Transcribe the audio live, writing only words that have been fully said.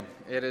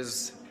It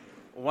is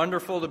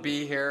wonderful to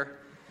be here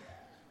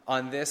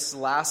on this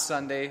last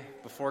Sunday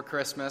before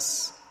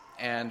Christmas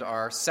and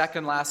our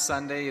second last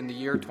Sunday in the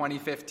year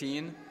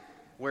 2015.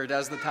 Where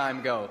does the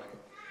time go?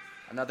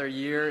 Another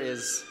year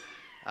is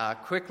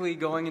quickly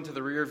going into the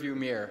rearview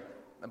mirror,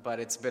 but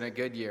it's been a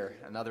good year,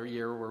 another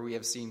year where we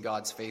have seen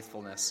God's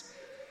faithfulness.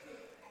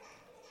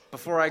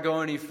 Before I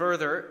go any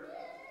further,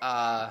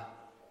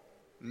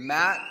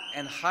 Matt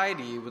and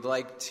Heidi would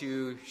like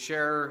to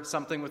share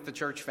something with the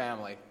church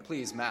family.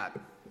 Please, Matt.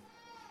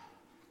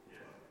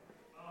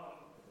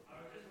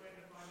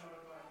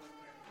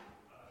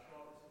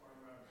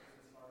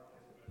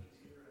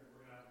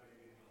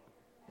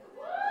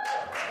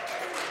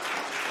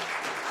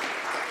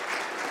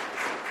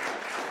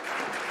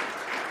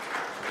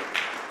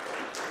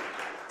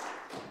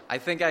 I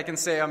think I can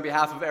say on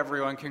behalf of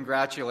everyone,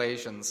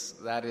 congratulations.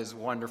 That is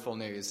wonderful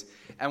news.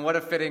 And what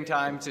a fitting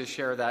time to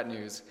share that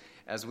news.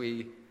 As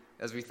we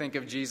think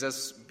of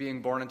Jesus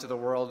being born into the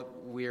world,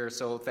 we are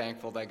so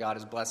thankful that God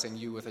is blessing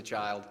you with a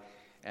child.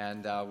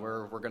 And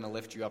we're going to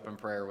lift you up in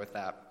prayer with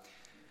that.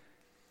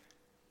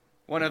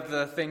 One of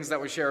the things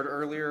that was shared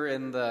earlier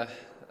in the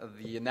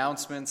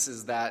announcements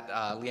is that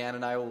Leanne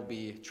and I will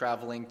be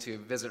traveling to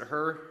visit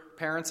her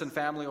parents and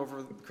family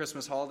over the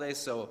Christmas holidays,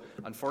 so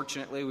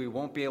unfortunately we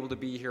won't be able to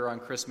be here on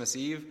Christmas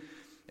Eve.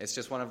 It's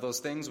just one of those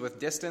things with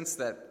distance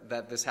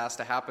that this has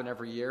to happen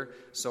every year.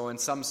 So in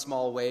some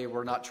small way,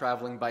 we're not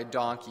traveling by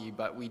donkey,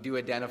 but we do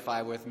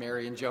identify with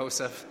Mary and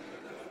Joseph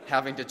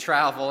having to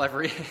travel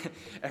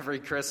every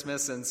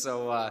Christmas, and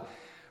so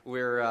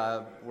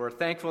we're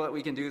thankful that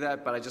we can do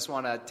that, but I just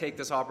want to take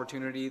this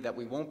opportunity that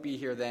we won't be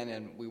here then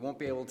and we won't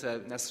be able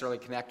to necessarily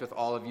connect with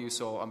all of you.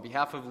 So on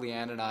behalf of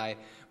Leanne and I,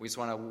 we just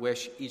want to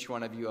wish each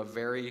one of you a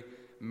very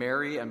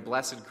merry and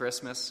blessed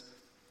Christmas.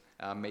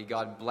 May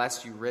God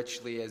bless you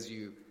richly as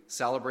you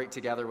celebrate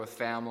together with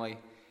family,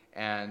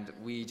 and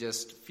we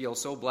just feel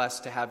so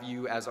blessed to have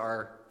you as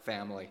our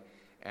family,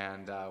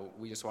 and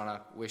we just want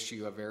to wish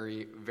you a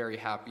very, very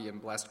happy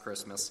and blessed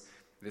Christmas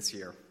this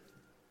year.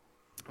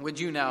 Would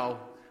you now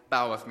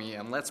bow with me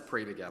and let's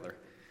pray together.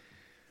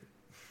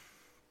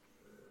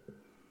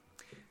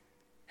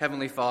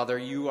 Heavenly Father,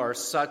 you are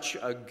such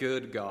a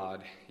good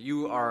God.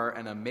 You are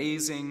an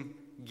amazing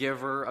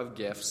giver of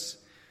gifts.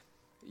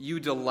 You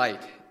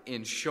delight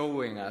in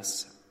showing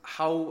us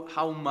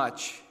how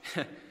much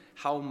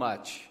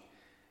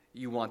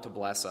you want to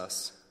bless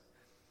us.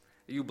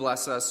 You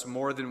bless us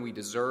more than we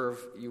deserve.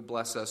 You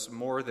bless us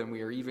more than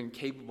we are even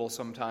capable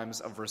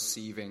sometimes of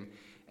receiving.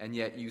 And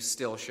yet you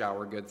still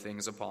shower good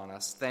things upon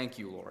us. Thank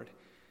you, Lord.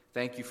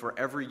 Thank you for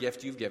every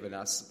gift you've given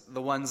us,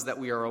 the ones that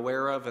we are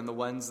aware of and the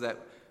ones that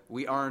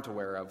we aren't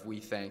aware of. We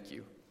thank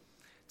you.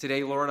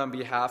 Today, Lord, on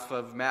behalf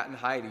of Matt and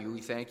Heidi,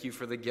 we thank you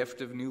for the gift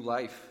of new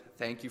life.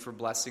 Thank you for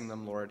blessing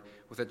them, Lord,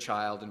 with a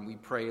child. And we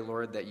pray,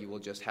 Lord, that you will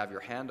just have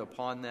your hand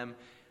upon them,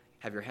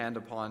 have your hand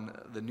upon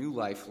the new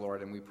life,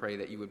 Lord. And we pray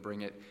that you would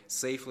bring it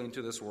safely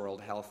into this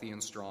world, healthy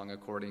and strong,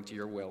 according to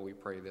your will. We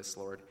pray this,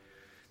 Lord.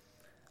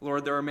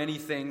 Lord, there are many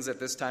things at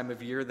this time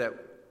of year that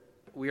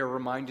we are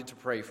reminded to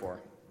pray for.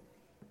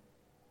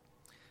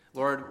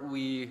 Lord,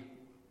 we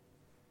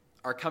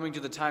are coming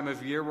to the time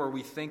of year where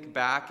we think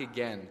back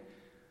again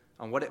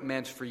on what it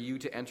meant for you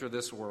to enter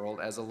this world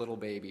as a little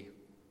baby.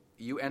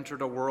 You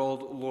entered a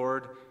world,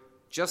 Lord,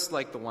 just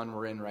like the one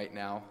we're in right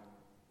now.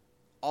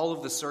 All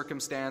of the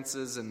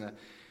circumstances and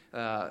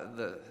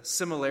the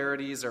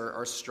similarities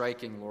are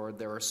striking, Lord.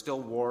 There are still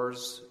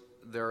wars.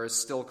 There is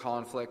still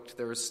conflict.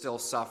 There is still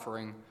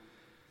suffering.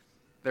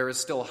 There is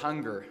still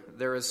hunger.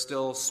 There is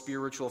still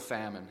spiritual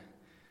famine.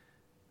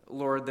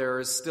 Lord, there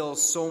is still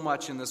so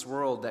much in this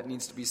world that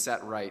needs to be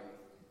set right.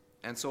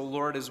 And so,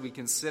 Lord, as we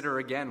consider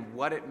again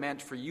what it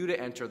meant for you to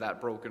enter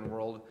that broken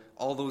world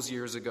all those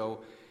years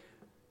ago,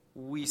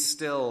 we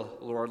still,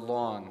 Lord,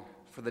 long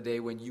for the day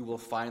when you will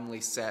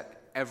finally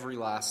set every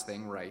last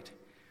thing right.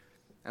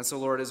 And so,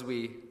 Lord, as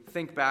we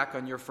think back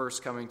on your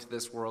first coming to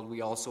this world,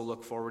 we also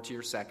look forward to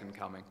your second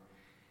coming.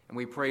 And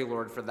we pray,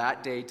 Lord, for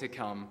that day to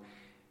come.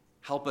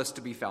 Help us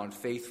to be found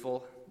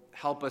faithful.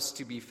 Help us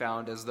to be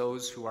found as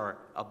those who are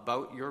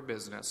about your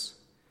business,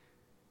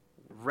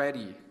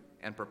 ready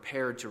and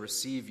prepared to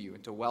receive you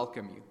and to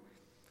welcome you,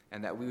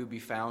 and that we would be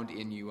found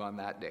in you on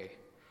that day.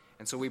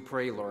 And so we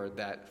pray, Lord,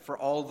 that for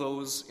all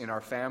those in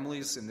our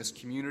families, in this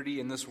community,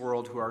 in this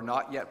world who are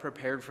not yet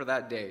prepared for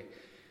that day,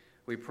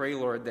 we pray,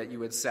 Lord, that you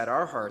would set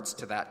our hearts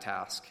to that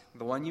task,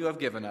 the one you have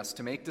given us,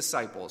 to make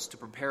disciples, to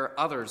prepare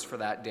others for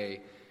that day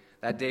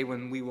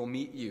when we will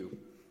meet you.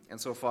 And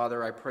so,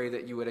 Father, I pray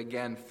that you would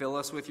again fill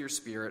us with your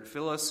Spirit,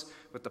 fill us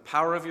with the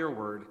power of your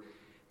word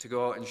to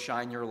go out and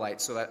shine your light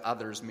so that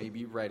others may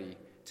be ready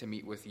to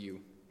meet with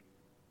you.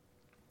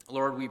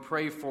 Lord, we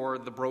pray for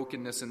the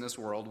brokenness in this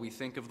world. We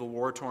think of the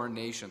war-torn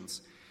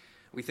nations.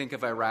 We think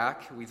of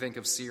Iraq. We think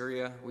of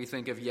Syria. We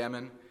think of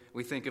Yemen.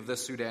 We think of the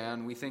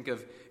Sudan. We think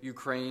of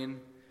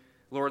Ukraine.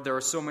 Lord, there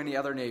are so many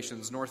other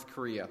nations, North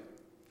Korea.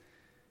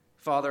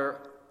 Father,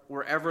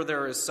 wherever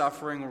there is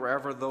suffering,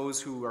 wherever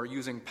those who are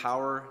using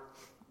power,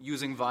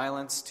 using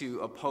violence to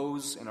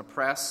oppose and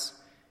oppress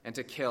and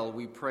to kill,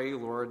 we pray,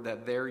 Lord,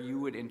 that there you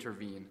would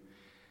intervene,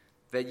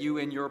 that you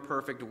in your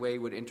perfect way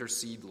would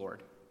intercede,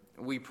 Lord.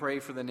 We pray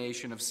for the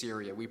nation of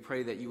Syria. We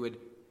pray that you would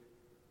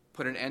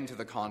put an end to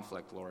the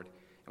conflict, Lord,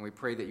 and we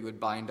pray that you would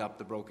bind up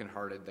the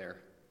brokenhearted there.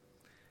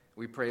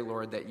 We pray,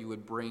 Lord, that you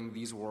would bring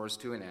these wars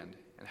to an end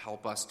and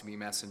help us to be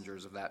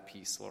messengers of that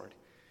peace, Lord.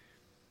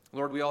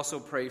 Lord, we also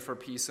pray for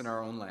peace in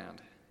our own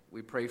land.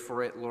 We pray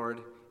for it,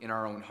 Lord, in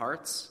our own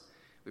hearts.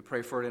 We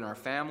pray for it in our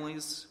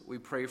families. We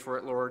pray for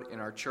it, Lord, in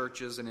our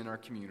churches and in our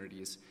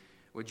communities.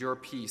 Would your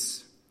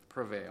peace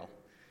prevail?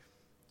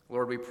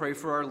 Lord, we pray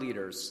for our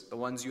leaders, the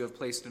ones you have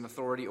placed in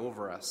authority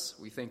over us.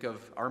 We think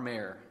of our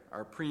mayor,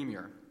 our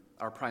premier,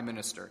 our prime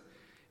minister.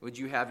 Would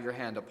you have your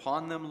hand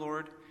upon them,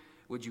 Lord?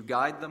 Would you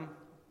guide them?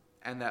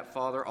 And that,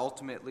 Father,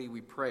 ultimately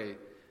we pray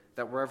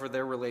that wherever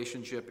their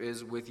relationship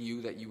is with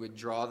you, that you would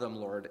draw them,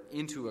 Lord,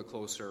 into a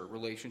closer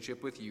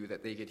relationship with you,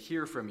 that they could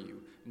hear from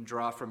you and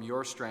draw from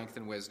your strength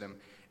and wisdom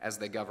as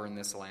they govern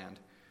this land.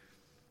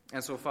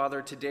 And so,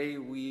 Father, today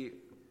we,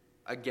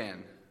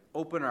 again,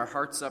 open our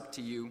hearts up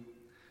to you,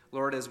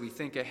 Lord, as we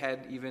think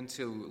ahead even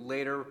to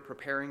later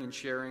preparing and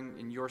sharing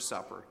in your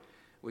supper.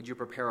 Would you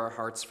prepare our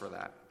hearts for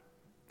that?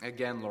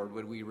 Again, Lord,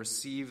 would we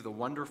receive the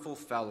wonderful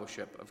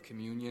fellowship of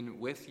communion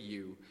with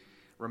you,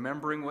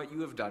 remembering what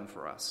you have done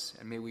for us,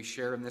 and may we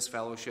share in this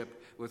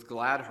fellowship with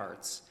glad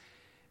hearts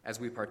as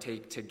we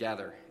partake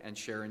together and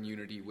share in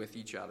unity with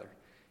each other.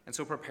 And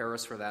so prepare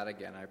us for that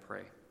again, I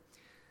pray.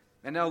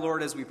 And now,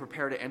 Lord, as we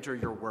prepare to enter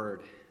your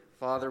word,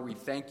 Father, we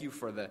thank you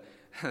for the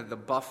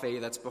buffet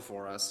that's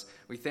before us.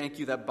 We thank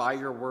you that by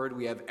your word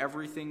we have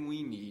everything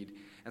we need.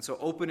 And so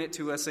open it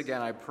to us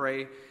again, I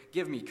pray.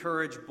 Give me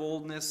courage,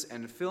 boldness,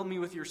 and fill me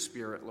with your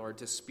Spirit, Lord,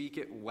 to speak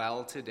it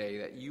well today,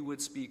 that you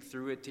would speak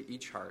through it to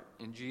each heart.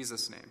 In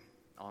Jesus' name,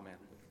 amen.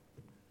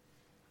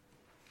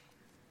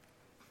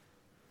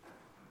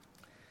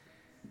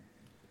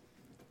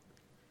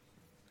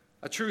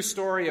 A true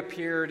story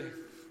appeared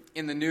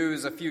in the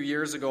news a few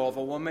years ago of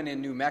a woman in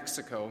New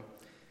Mexico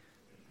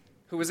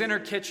who was in her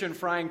kitchen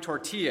frying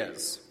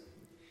tortillas.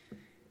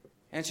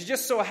 And she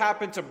just so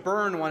happened to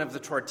burn one of the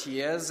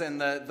tortillas, and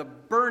the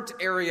burnt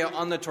area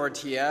on the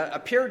tortilla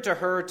appeared to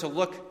her to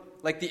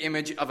look like the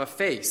image of a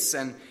face.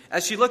 And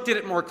as she looked at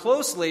it more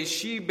closely,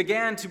 she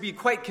began to be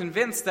quite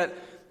convinced that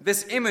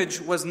this image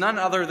was none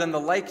other than the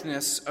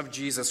likeness of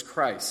Jesus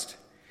Christ.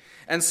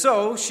 And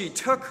so she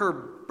took her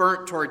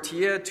burnt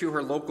tortilla to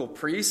her local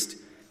priest.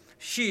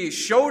 She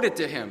showed it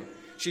to him.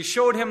 She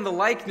showed him the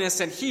likeness,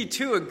 and he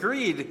too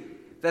agreed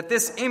that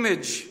this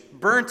image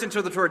burnt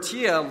into the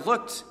tortilla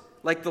looked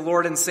like the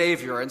Lord and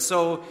Savior. And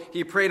so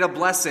he prayed a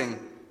blessing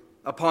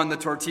upon the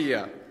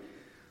tortilla.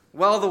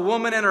 Well, the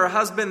woman and her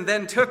husband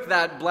then took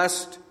that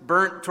blessed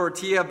burnt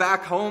tortilla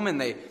back home,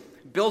 and they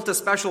built a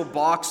special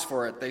box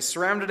for it. They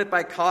surrounded it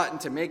by cotton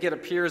to make it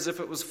appear as if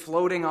it was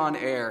floating on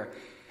air.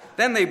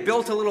 Then they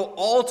built a little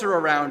altar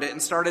around it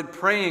and started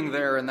praying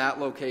there in that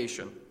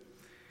location.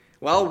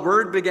 Well,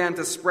 word began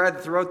to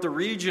spread throughout the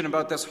region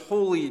about this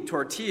holy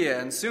tortilla,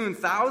 and soon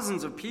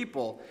thousands of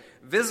people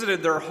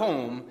visited their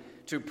home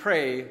to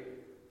pray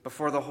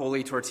before the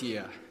holy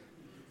tortilla.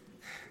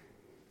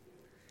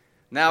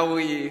 Now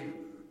we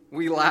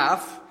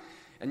laugh,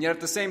 and yet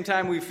at the same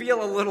time we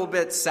feel a little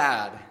bit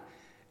sad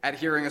at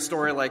hearing a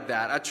story like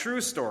that, a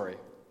true story,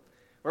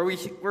 where we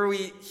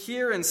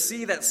hear and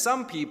see that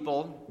some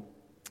people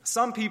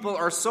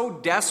are so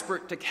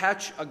desperate to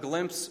catch a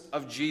glimpse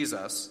of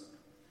Jesus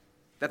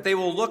that they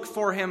will look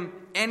for him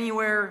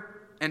anywhere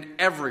and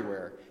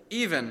everywhere,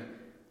 even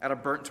at a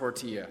burnt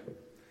tortilla.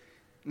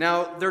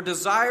 Now, their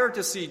desire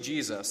to see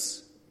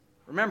Jesus,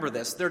 remember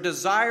this, their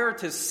desire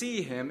to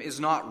see him is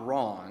not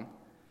wrong.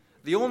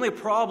 The only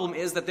problem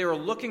is that they are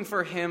looking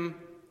for him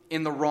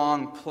in the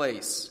wrong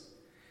place.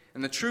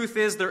 And the truth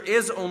is, there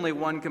is only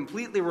one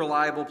completely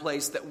reliable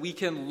place that we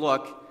can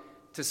look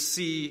to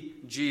see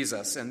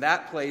Jesus. And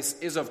that place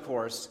is, of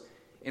course,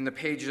 in the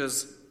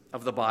pages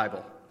of the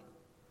Bible.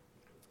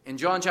 In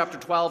John chapter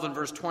 12 and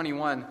verse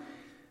 21,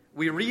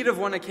 we read of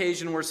one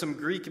occasion where some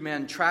Greek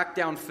men tracked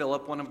down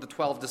Philip, one of the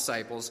 12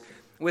 disciples,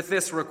 with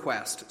this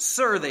request.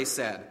 "Sir," they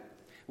said,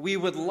 "we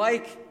would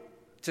like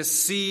to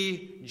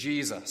see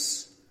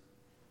Jesus."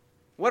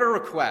 What a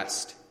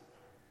request.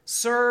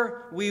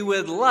 "Sir, we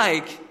would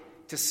like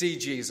to see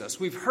Jesus.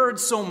 We've heard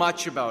so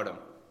much about him.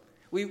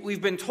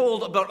 We've been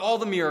told about all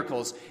the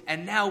miracles,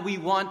 and now we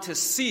want to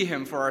see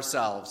him for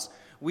ourselves.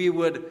 We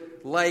would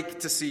like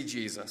to see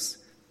Jesus."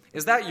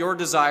 Is that your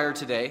desire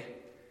today?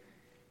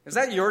 Is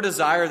that your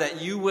desire,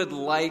 that you would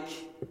like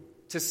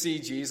to see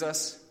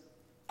Jesus?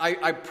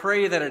 I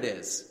pray that it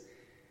is.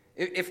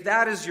 If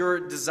that is your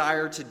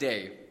desire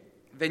today,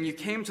 then you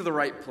came to the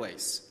right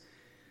place.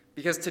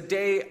 Because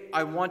today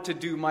I want to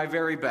do my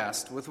very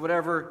best, with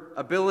whatever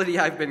ability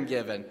I've been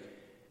given,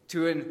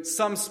 to in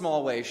some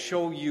small way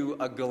show you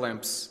a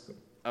glimpse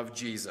of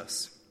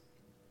Jesus.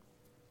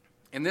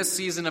 In this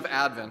season of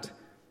Advent,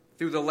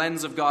 through the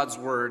lens of God's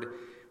Word,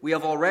 we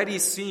have already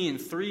seen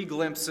 3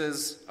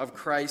 glimpses of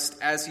Christ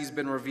as he's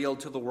been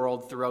revealed to the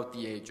world throughout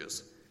the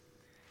ages.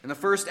 In the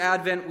first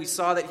advent, we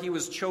saw that he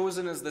was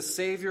chosen as the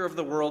Savior of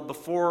the world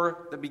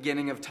before the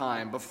beginning of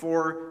time,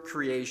 before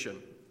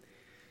creation.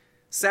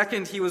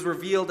 Second, he was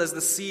revealed as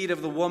the seed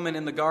of the woman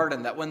in the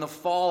garden, that when the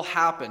fall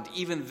happened,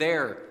 even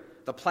there,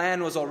 the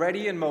plan was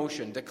already in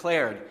motion,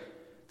 declared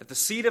that the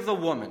seed of the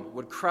woman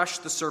would crush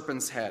the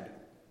serpent's head,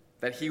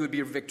 that he would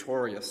be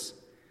victorious.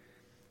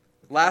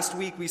 Last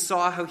week, we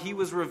saw how he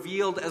was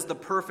revealed as the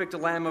perfect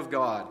Lamb of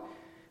God.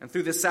 And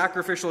through the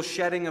sacrificial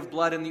shedding of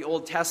blood in the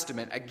Old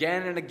Testament,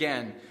 again and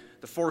again,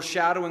 the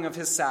foreshadowing of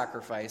his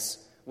sacrifice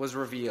was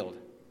revealed.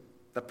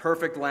 The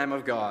perfect Lamb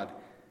of God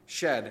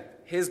shed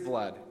his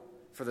blood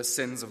for the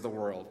sins of the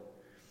world.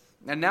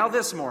 And now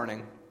this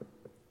morning,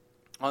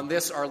 on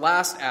this, our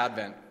last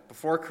Advent,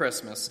 before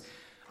Christmas,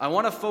 I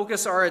want to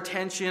focus our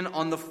attention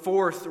on the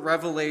fourth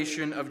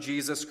revelation of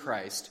Jesus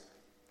Christ.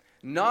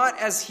 Not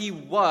as he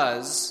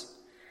was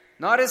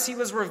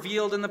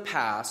revealed in the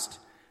past,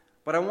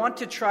 but I want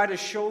to try to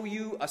show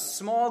you a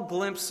small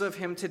glimpse of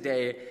him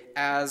today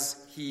as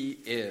he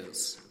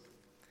is.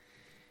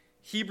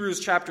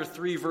 Hebrews chapter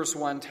 3, verse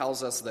 1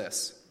 tells us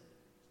this.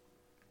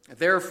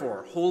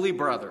 Therefore, holy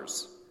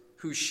brothers,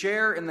 who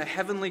share in the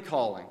heavenly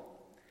calling,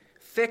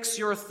 fix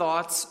your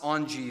thoughts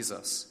on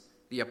Jesus,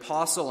 the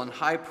apostle and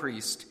high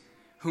priest,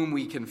 whom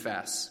we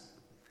confess.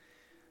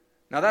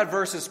 Now that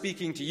verse is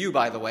speaking to you,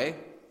 by the way.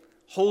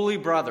 Holy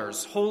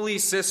brothers, holy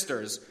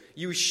sisters,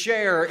 you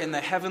share in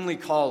the heavenly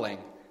calling.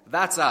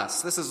 That's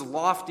us. This is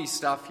lofty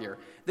stuff here.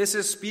 This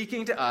is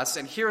speaking to us,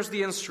 and here's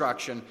the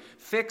instruction.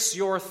 Fix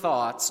your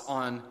thoughts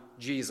on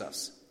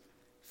Jesus.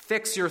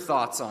 Fix your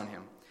thoughts on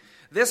him.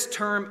 This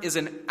term is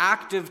an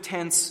active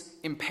tense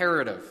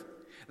imperative.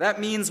 That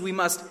means we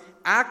must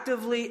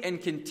actively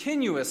and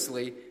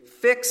continuously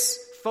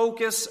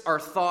focus our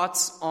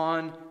thoughts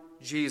on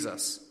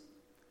Jesus.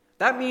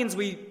 That means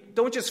we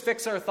don't just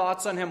fix our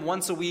thoughts on him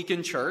once a week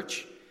in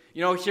church.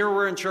 You know, here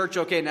we're in church,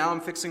 okay, now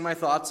I'm fixing my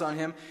thoughts on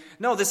him.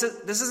 No, this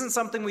isn't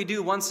something we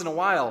do once in a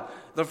while.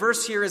 The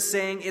verse here is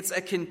saying it's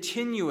a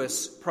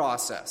continuous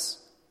process.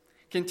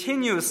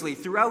 Continuously,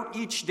 throughout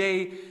each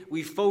day,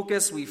 we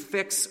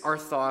fix our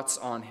thoughts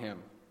on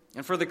him.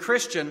 And for the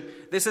Christian,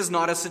 this is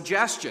not a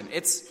suggestion,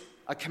 it's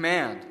a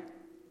command.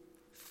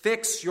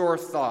 Fix your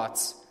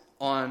thoughts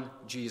on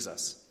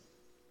Jesus.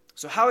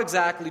 So how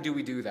exactly do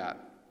we do that?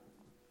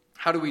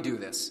 How do we do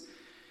this?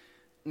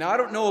 Now, I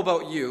don't know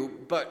about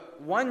you,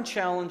 but one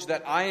challenge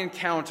that I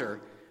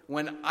encounter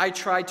when I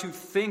try to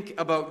think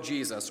about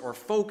Jesus or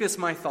focus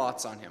my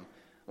thoughts on him,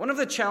 one of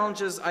the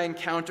challenges I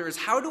encounter is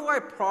how do I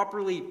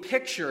properly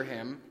picture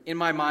him in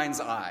my mind's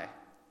eye?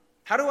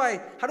 How do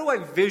I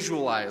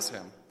visualize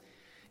him?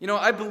 You know,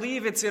 I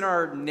believe it's in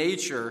our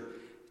nature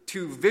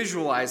to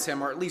visualize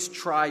him, or at least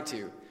try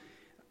to.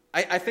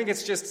 I think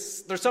it's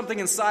just, there's something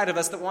inside of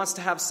us that wants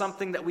to have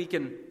something that we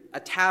can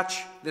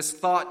attach this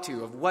thought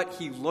to of what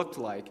he looked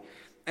like.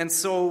 And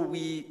so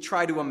we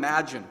try to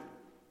imagine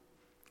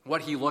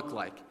what he looked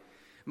like.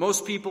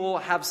 Most people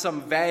have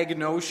some vague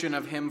notion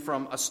of him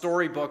from a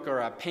storybook or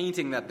a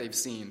painting that they've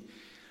seen.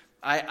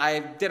 I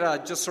did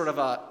just sort of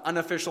an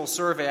unofficial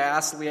survey. I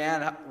asked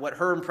Leanne what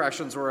her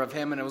impressions were of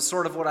him, and it was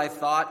sort of what I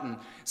thought and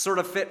sort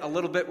of fit a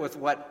little bit with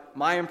what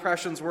my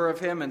impressions were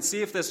of him, and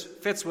see if this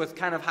fits with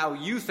kind of how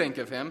you think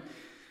of him.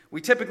 We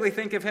typically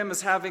think of him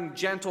as having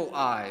gentle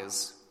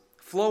eyes,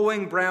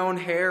 flowing brown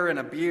hair and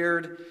a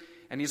beard,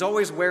 and he's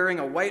always wearing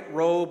a white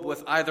robe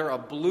with either a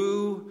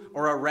blue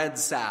or a red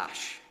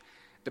sash,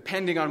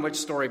 depending on which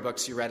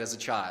storybooks you read as a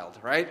child,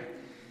 right?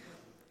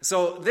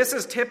 So this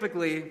is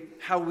typically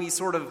how we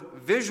sort of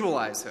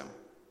visualize him.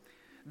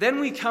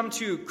 Then we come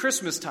to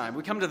Christmas time.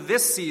 We come to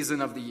this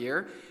season of the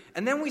year,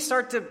 and then we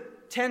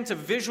tend to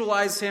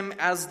visualize him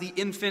as the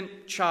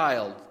infant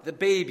child, the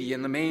baby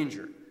in the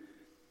manger.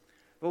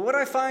 But what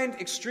I find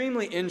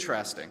extremely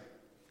interesting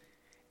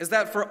is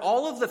that for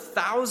all of the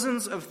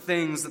thousands of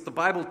things that the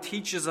Bible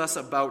teaches us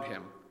about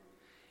him,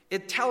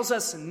 it tells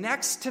us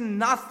next to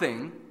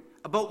nothing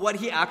about what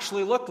he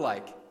actually looked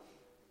like.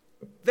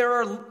 There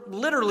are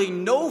literally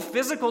no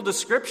physical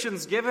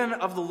descriptions given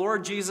of the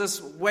Lord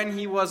Jesus when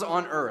he was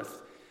on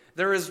earth.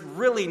 There is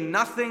really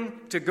nothing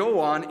to go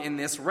on in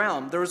this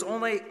realm. There is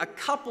only a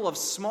couple of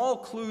small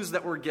clues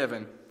that were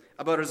given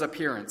about his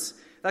appearance.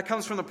 That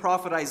comes from the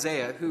prophet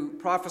Isaiah, who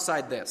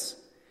prophesied this: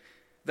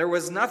 there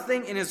was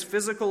nothing in his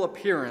physical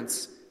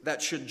appearance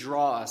that should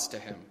draw us to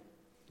him.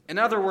 In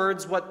other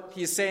words, what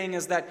he's saying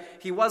is that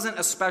he wasn't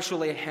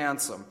especially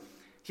handsome.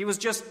 He was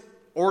just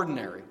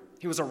ordinary.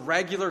 He was a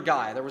regular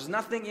guy. There was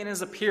nothing in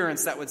his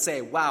appearance that would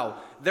say, wow,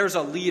 there's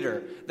a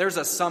leader, there's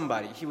a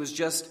somebody. He was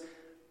just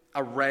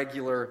a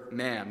regular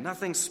man.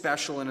 Nothing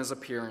special in his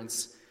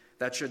appearance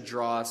that should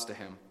draw us to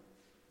him.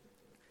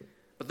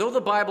 But though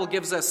the Bible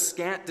gives us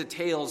scant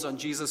details on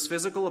Jesus'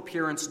 physical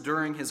appearance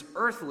during his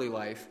earthly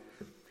life,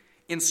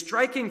 in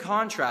striking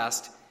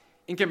contrast,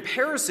 in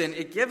comparison,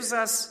 it gives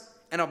us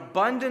an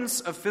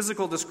abundance of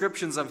physical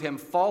descriptions of him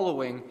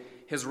following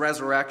his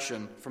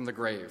resurrection from the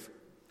grave.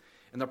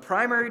 And the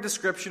primary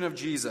description of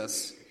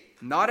Jesus,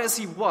 not as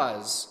he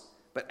was,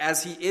 but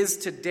as he is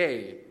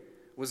today,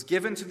 was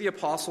given to the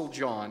Apostle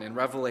John in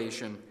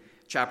Revelation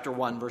chapter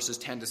 1, verses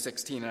 10 to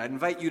 16. And I'd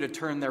invite you to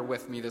turn there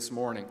with me this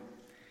morning.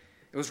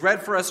 It was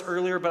read for us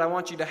earlier, but I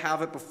want you to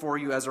have it before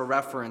you as a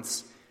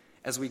reference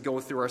as we go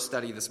through our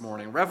study this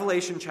morning.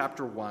 Revelation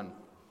chapter 1.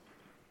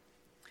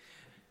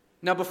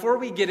 Now, before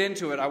we get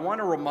into it, I want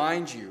to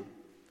remind you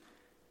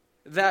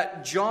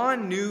that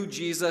John knew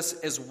Jesus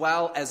as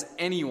well as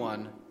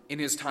anyone in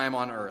his time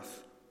on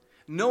earth.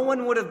 No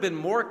one would have been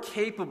more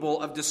capable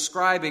of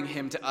describing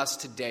him to us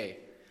today.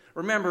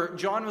 Remember,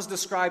 John was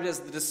described as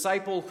the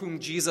disciple whom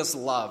Jesus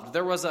loved.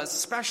 There was a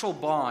special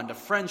bond, a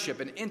friendship,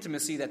 an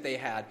intimacy that they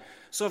had.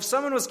 So if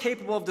someone was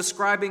capable of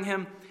describing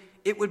him,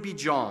 it would be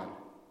John.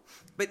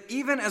 But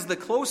even as the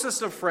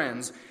closest of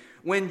friends,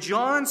 when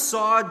John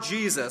saw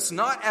Jesus,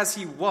 not as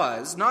he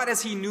was, not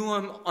as he knew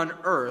him on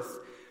earth,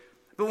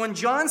 but when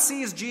John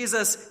sees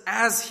Jesus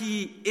as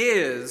he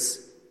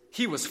is,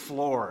 he was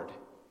floored.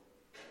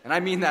 And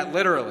I mean that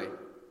literally.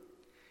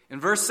 In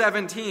verse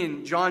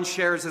 17, John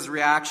shares his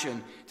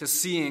reaction to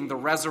seeing the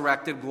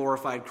resurrected,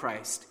 glorified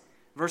Christ.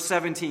 Verse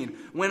 17,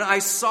 when I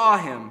saw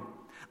him,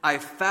 I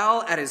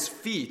fell at his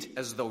feet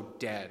as though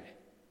dead.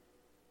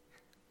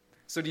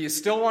 So do you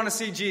still want to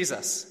see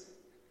Jesus?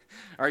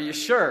 Are you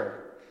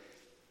sure?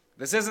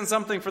 This isn't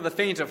something for the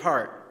faint of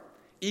heart.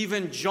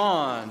 Even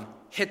John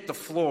hit the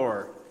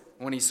floor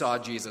when he saw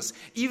Jesus.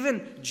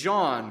 Even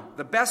John,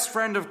 the best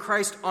friend of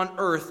Christ on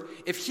earth,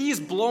 if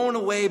he's blown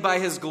away by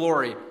his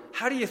glory,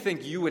 how do you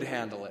think you would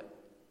handle it?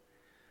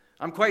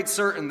 I'm quite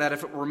certain that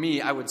if it were me,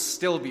 I would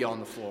still be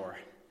on the floor.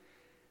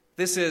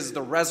 This is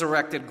the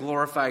resurrected,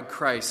 glorified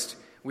Christ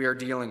we are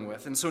dealing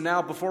with. And so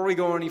now, before we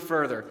go any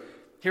further,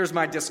 here's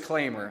my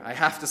disclaimer. I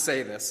have to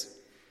say this.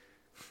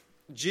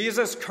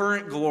 Jesus'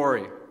 current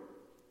glory,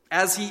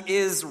 as he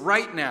is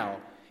right now,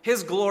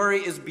 his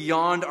glory is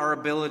beyond our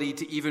ability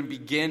to even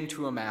begin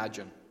to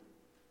imagine.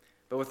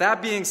 But with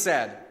that being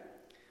said,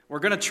 we're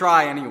going to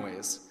try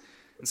anyways.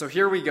 And so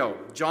here we go.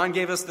 John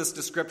gave us this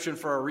description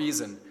for a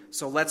reason,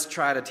 so let's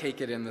try to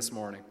take it in this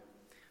morning.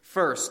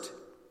 First,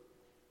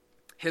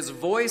 his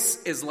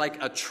voice is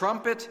like a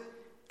trumpet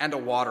and a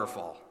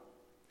waterfall.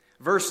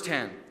 Verse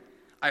 10,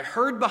 I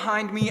heard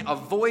behind me a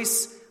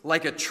voice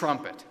like a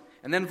trumpet.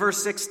 And then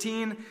verse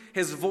 16,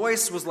 his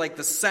voice was like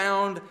the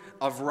sound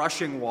of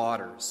rushing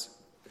waters.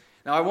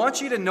 Now I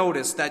want you to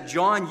notice that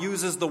John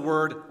uses the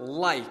word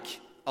like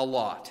a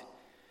lot.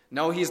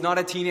 No, he's not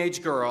a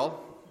teenage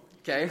girl.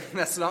 Okay,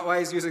 that's not why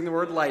he's using the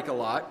word like a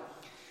lot.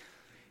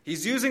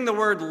 He's using the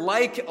word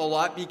like a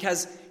lot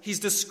because he's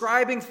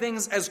describing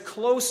things as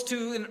close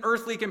to an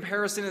earthly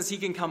comparison as he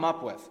can come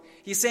up with.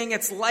 He's saying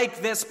it's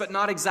like this, but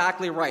not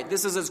exactly right.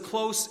 This is as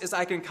close as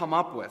I can come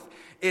up with.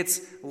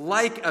 It's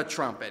like a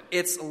trumpet.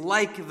 It's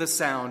like the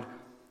sound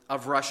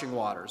of rushing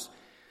waters.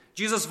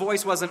 Jesus'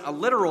 voice wasn't a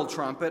literal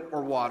trumpet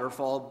or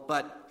waterfall,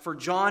 but for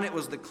John it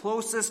was the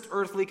closest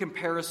earthly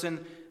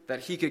comparison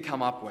that he could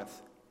come up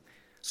with.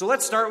 So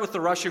let's start with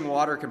the rushing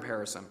water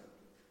comparison.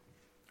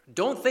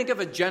 Don't think of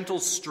a gentle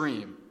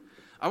stream.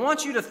 I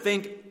want you to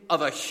think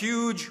of a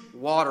huge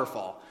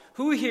waterfall.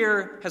 Who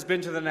here has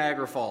been to the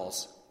Niagara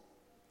Falls?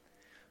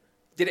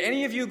 Did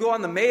any of you go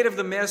on the Maid of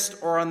the Mist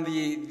or on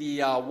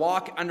the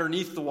walk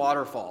underneath the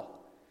waterfall?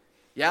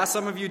 Yeah,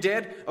 some of you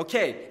did?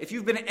 Okay, if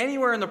you've been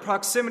anywhere in the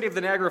proximity of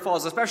the Niagara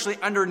Falls, especially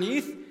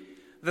underneath,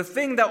 the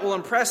thing that will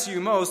impress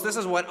you most, this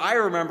is what I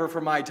remember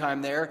from my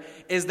time there,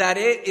 is that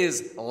it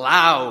is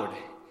loud.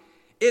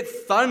 It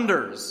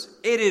thunders.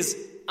 It is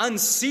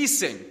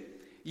unceasing.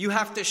 You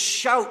have to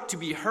shout to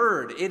be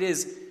heard. It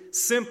is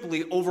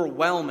simply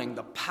overwhelming,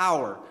 the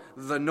power,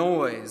 the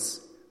noise,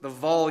 the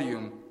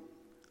volume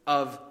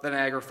of the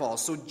Niagara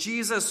Falls. So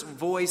Jesus'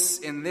 voice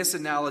in this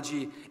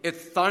analogy, it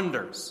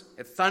thunders.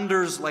 It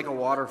thunders like a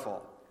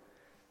waterfall.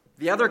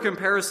 The other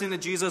comparison to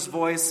Jesus'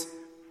 voice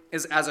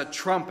is as a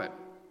trumpet.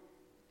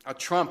 A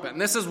trumpet.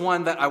 And this is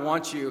one that I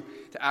want you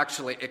to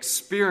actually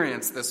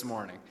experience this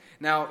morning.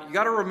 Now, you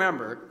got to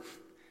remember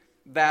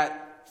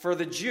that for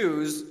the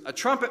Jews, a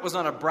trumpet was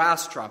not a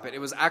brass trumpet. It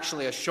was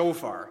actually a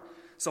shofar.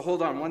 So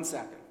hold on one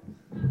second.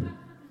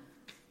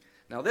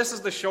 Now, this is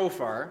the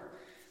shofar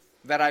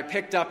that I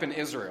picked up in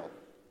Israel.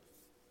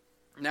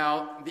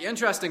 Now, the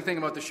interesting thing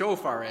about the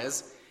shofar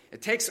is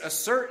it takes a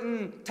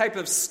certain type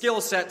of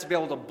skill set to be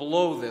able to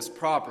blow this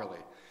properly.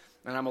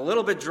 And I'm a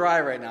little bit dry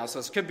right now, so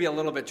this could be a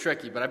little bit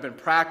tricky, but I've been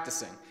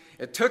practicing.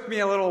 It took me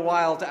a little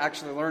while to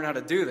actually learn how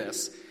to do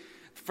this.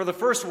 For the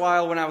first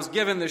while, when I was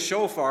given the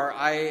shofar,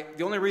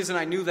 the only reason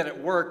I knew that it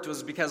worked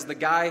was because the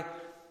guy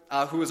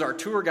who was our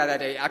tour guide that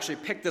day actually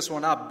picked this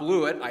one up,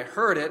 blew it, I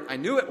heard it, I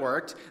knew it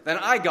worked, then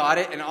I got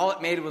it, and all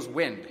it made was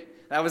wind.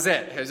 That was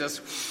it. It was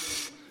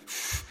just,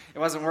 it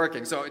wasn't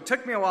working. So it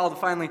took me a while to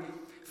finally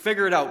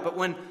figure it out. But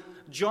when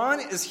John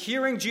is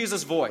hearing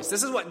Jesus' voice,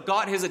 this is what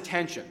got his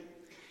attention.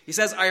 He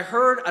says, I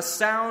heard a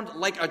sound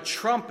like a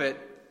trumpet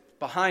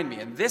behind me.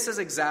 And this is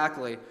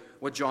exactly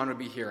what John would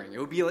be hearing. It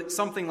would be like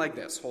something like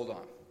this. Hold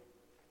on.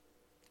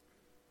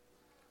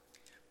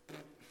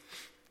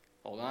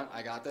 Hold on,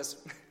 I got this.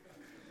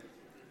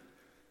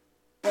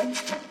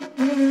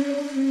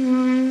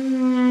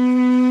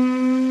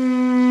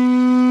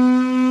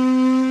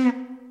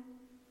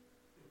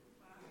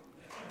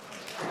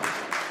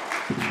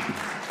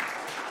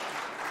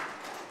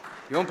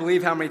 You won't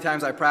believe how many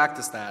times I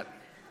practiced that.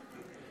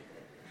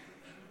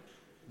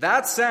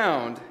 That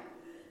sound,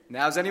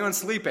 now is anyone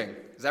sleeping?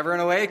 Is everyone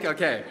awake?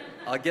 Okay,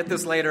 I'll get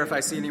this later if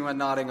I see anyone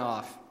nodding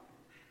off.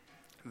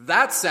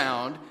 That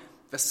sound,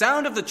 the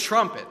sound of the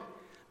trumpet,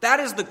 that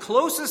is the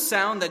closest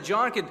sound that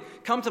John could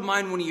come to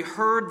mind when he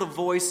heard the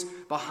voice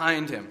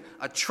behind him,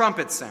 a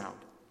trumpet sound.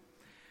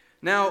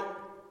 Now,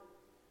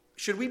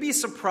 should we be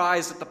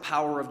surprised at the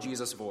power of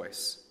Jesus'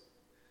 voice?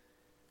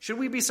 Should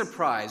we be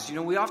surprised?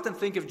 We often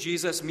think of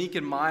Jesus meek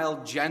and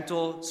mild,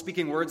 gentle,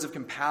 speaking words of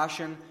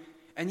compassion,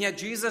 and yet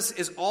Jesus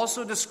is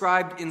also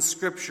described in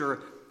Scripture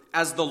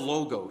as the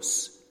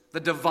Logos,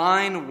 the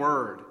divine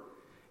Word.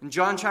 In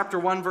John chapter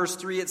 1, verse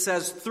 3, it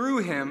says, "Through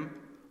him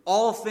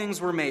all things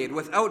were made.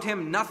 Without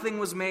him nothing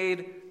was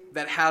made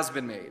that has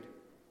been made."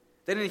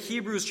 Then in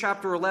Hebrews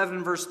chapter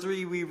 11, verse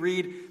 3, we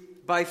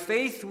read, "By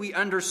faith we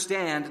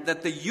understand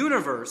that the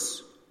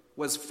universe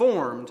was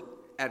formed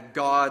at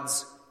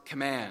God's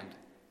command."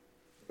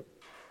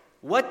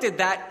 What did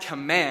that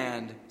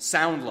command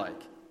sound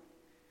like?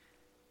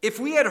 If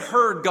we had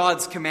heard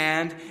God's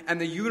command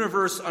and the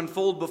universe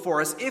unfold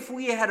before us, if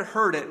we had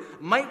heard it,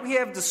 might we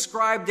have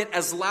described it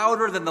as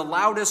louder than the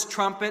loudest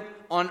trumpet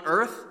on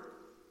earth?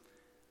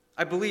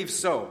 I believe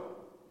so.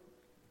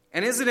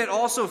 And isn't it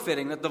also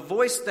fitting that the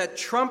voice that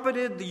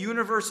trumpeted the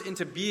universe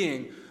into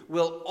being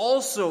will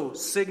also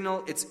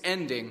signal its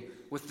ending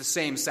with the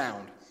same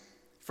sound?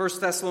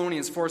 1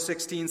 Thessalonians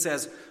 4:16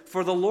 says,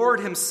 "For the Lord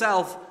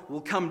himself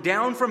will come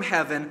down from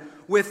heaven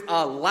with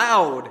a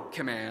loud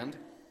command,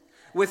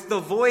 with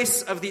the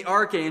voice of the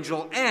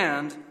archangel,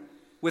 and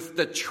with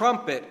the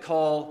trumpet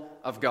call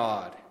of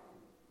God."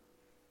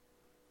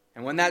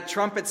 And when that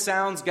trumpet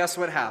sounds, guess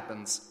what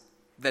happens?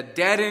 The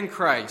dead in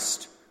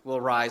Christ will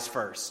rise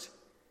first.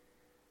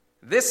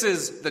 This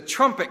is the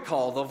trumpet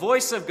call, the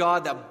voice of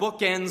God that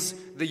bookends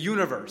the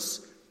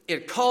universe.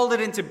 It called it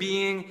into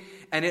being,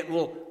 and it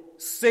will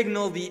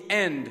signal the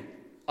end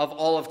of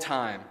all of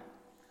time.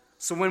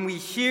 So when we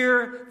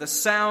hear the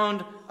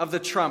sound of the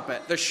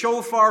trumpet, the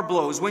shofar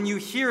blows, when you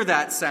hear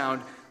that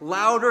sound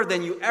louder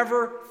than you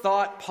ever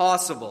thought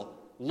possible,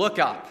 look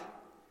up.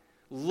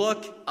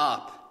 Look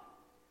up.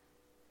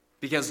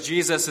 Because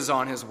Jesus is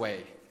on his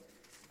way.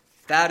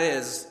 That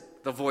is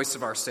the voice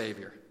of our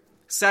Savior.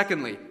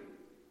 Secondly,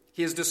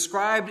 he is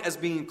described as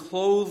being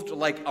clothed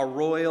like a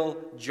royal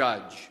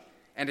judge,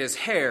 and his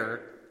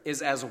hair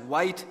is as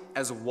white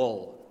as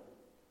wool.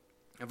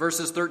 In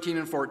verses 13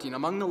 and 14,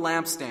 "Among the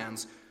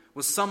lampstands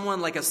was someone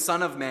like a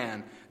son of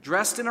man,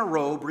 dressed in a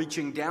robe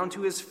reaching down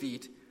to his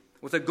feet,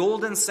 with a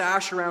golden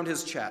sash around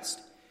his chest.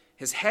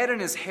 His head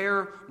and his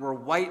hair were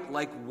white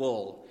like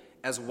wool,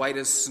 as white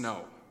as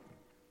snow."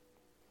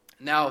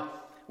 Now,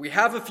 we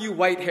have a few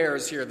white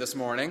hairs here this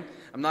morning.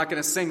 I'm not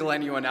going to single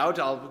anyone out.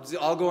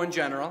 I'll go in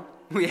general.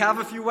 We have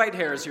a few white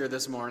hairs here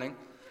this morning.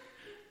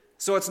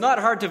 So it's not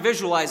hard to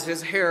visualize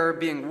his hair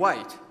being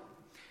white.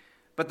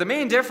 But the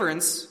main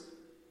difference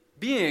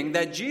being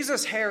that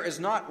Jesus' hair is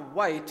not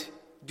white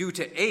due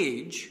to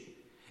age.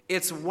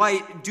 It's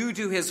white due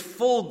to his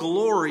full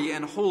glory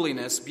and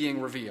holiness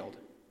being revealed.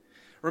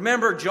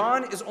 Remember,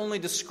 John is only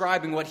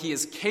describing what he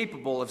is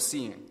capable of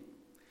seeing.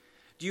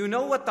 Do you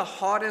know what the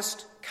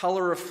hottest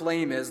color of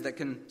flame is that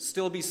can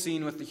still be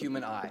seen with the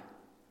human eye?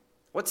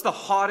 What's the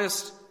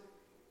hottest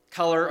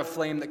color of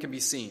flame that can be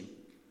seen?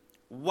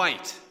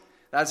 White.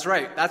 That's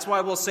right. That's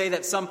why we'll say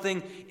that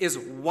something is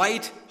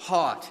white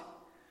hot.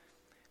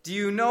 Do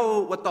you know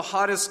what the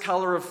hottest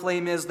color of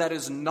flame is that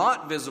is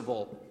not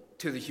visible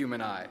to the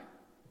human eye?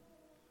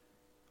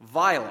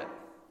 Violet.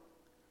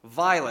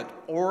 Violet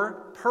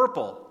or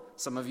purple.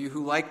 Some of you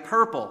who like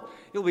purple,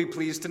 you'll be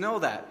pleased to know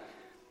that.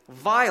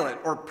 Violet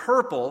or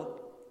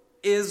purple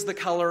is the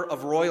color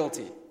of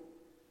royalty.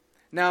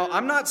 Now,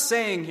 I'm not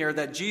saying here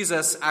that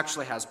Jesus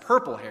actually has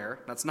purple hair.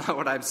 That's not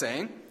what I'm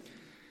saying.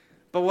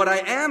 But what I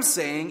am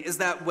saying is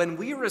that when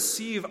we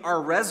receive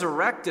our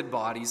resurrected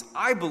bodies,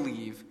 I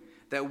believe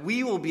that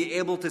we will be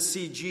able to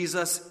see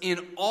Jesus in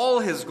all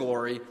his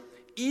glory,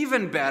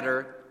 even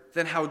better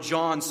than how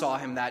John saw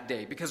him that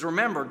day. Because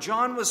remember,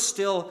 John was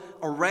still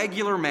a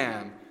regular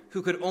man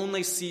who could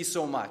only see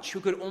so much,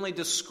 who could only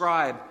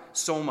describe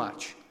so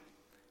much.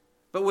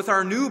 But with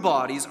our new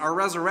bodies, our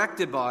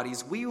resurrected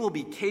bodies, we will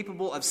be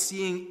capable of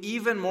seeing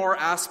even more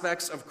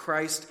aspects of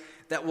Christ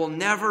that will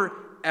never,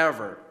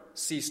 ever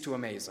cease to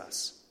amaze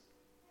us.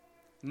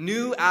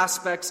 New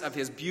aspects of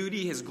his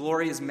beauty, his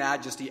glory, his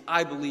majesty,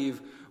 I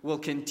believe, will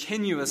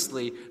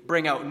continuously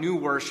bring out new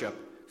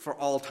worship for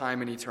all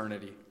time and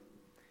eternity.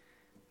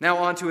 Now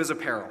on to his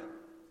apparel.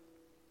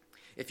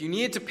 If you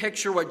need to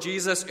picture what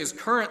Jesus is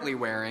currently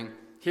wearing,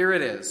 here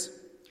it is.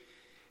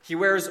 He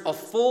wears a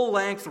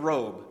full-length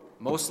robe,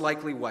 most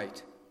likely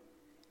white,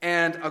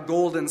 and a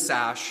golden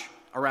sash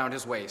around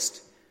his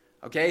waist.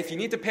 Okay, if you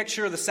need to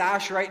picture the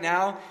sash right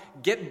now,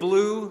 get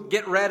blue,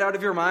 get red out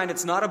of your mind.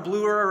 It's not a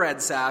blue or a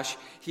red sash.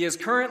 He is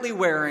currently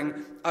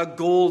wearing a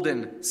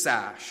golden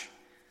sash.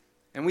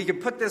 And we can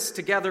put this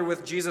together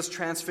with Jesus'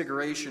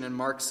 transfiguration in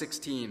Mark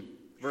 16,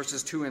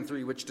 verses 2 and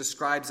 3, which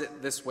describes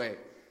it this way.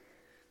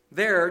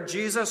 There,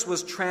 Jesus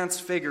was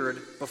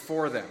transfigured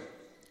before them.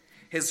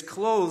 His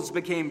clothes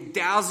became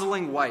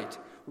dazzling white,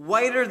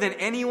 whiter than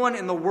anyone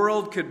in the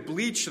world could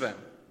bleach them.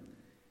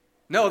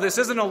 No, this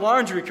isn't a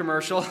laundry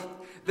commercial.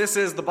 This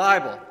is the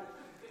Bible.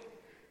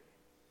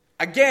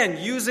 Again,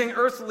 using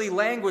earthly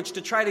language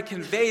to try to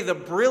convey the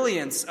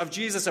brilliance of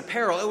Jesus'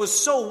 apparel. It was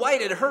so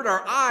white it hurt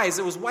our eyes.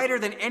 It was whiter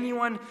than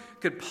anyone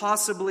could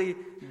possibly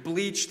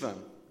bleach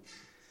them.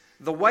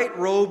 The white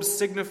robe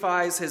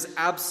signifies his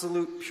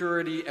absolute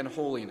purity and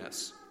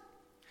holiness.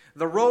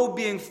 The robe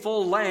being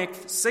full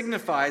length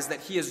signifies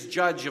that he is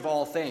judge of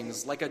all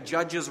things, like a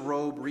judge's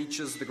robe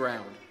reaches the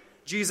ground.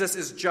 Jesus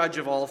is judge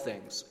of all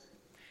things.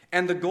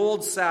 And the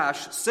gold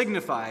sash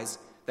signifies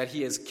that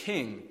he is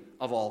king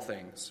of all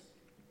things.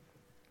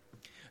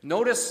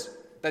 Notice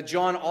that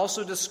John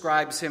also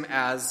describes him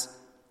as,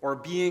 or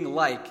being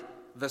like,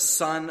 the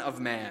Son of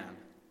Man.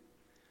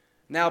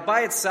 Now,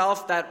 by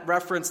itself, that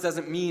reference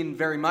doesn't mean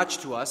very much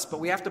to us, but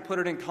we have to put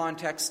it in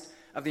context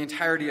of the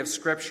entirety of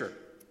Scripture.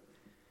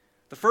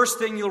 The first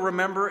thing you'll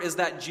remember is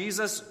that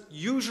Jesus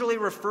usually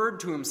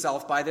referred to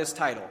himself by this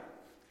title.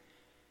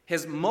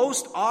 His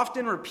most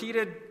often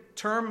repeated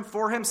term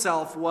for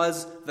himself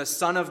was the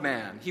Son of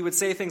Man. He would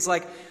say things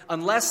like,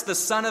 unless the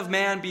Son of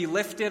Man be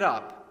lifted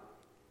up,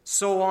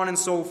 so on and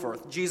so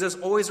forth. Jesus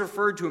always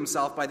referred to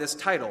himself by this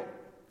title.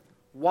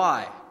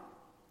 Why?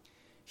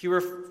 He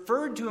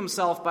referred to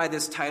himself by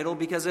this title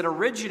because it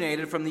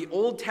originated from the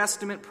Old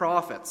Testament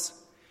prophets.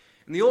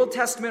 And the Old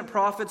Testament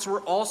prophets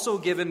were also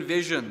given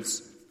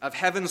visions of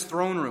heaven's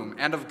throne room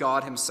and of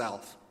God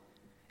himself.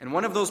 And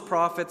one of those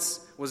prophets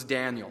was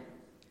Daniel.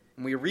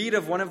 And we read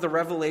of one of the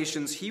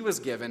revelations he was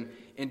given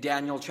in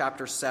Daniel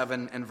chapter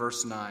 7 and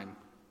verse 9.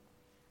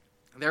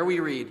 There we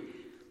read,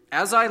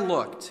 as I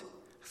looked,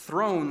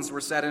 thrones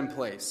were set in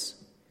place,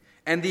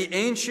 and the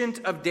Ancient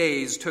of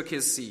Days took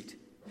his seat.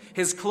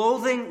 His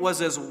clothing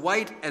was as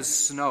white as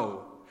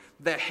snow.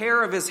 The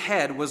hair of his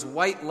head was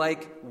white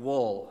like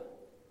wool.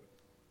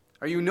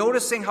 Are you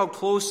noticing how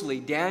closely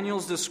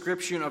Daniel's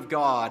description of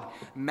God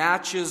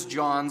matches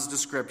John's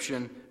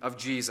description of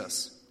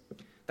Jesus?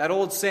 That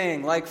old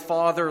saying, like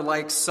father,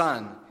 like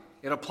son,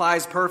 it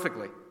applies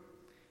perfectly.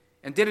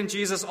 And didn't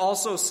Jesus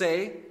also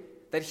say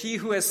that he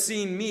who has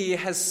seen me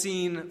has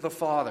seen the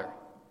Father?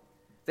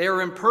 They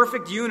are in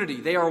perfect unity.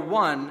 They are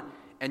one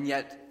and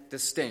yet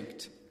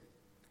distinct.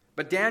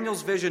 But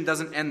Daniel's vision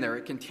doesn't end there.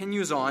 It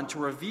continues on to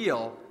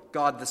reveal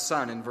God the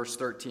Son in verse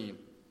 13.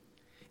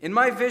 In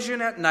my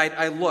vision at night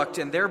I looked,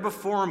 and there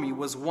before me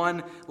was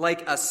one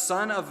like a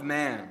son of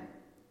man,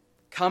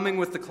 coming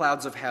with the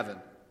clouds of heaven.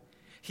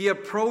 He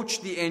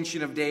approached the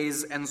Ancient of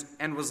Days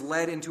and was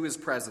led into his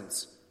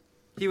presence.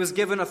 He was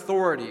given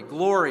authority,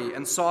 glory,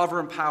 and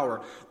sovereign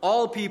power.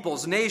 All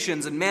peoples,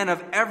 nations, and men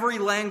of every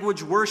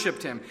language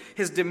worshipped him.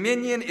 His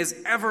dominion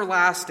is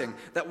everlasting,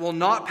 that will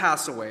not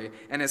pass away,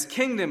 and his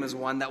kingdom is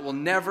one that will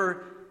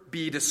never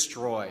be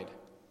destroyed.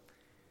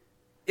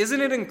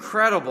 Isn't it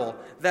incredible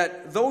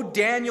that though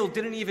Daniel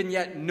didn't even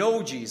yet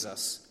know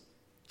Jesus,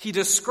 he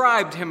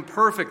described him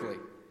perfectly?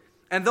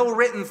 And though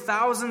written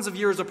thousands of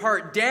years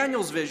apart,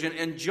 Daniel's vision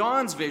and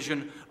John's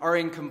vision are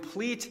in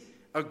complete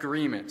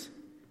agreement.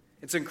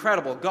 It's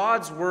incredible.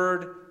 God's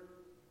word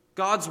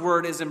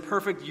is in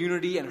perfect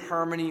unity and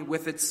harmony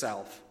with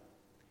itself.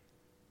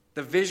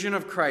 The vision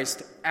of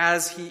Christ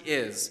as he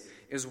is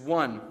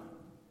one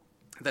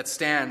that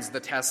stands the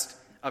test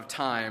of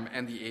time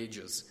and the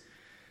ages.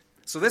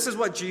 So this is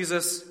what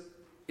Jesus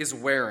is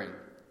wearing.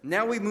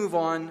 Now we move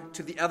on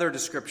to the other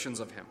descriptions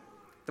of him,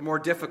 the more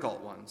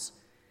difficult ones.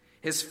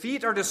 His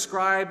feet are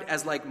described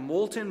as like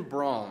molten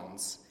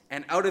bronze,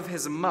 and out of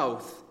his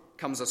mouth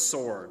comes a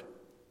sword.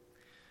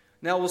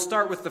 Now we'll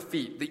start with the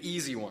feet, the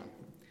easy one.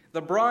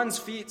 The bronze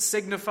feet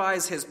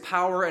signifies his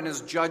power and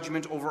his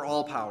judgment over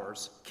all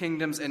powers,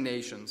 kingdoms, and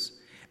nations.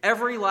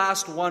 Every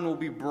last one will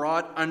be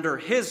brought under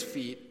his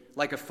feet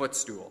like a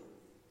footstool.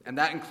 And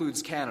that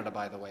includes Canada,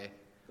 by the way.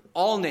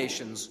 All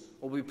nations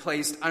will be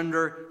placed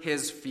under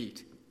his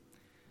feet.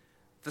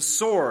 The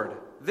sword,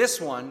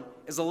 this one,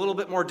 is a little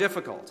bit more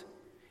difficult.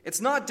 It's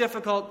not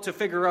difficult to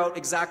figure out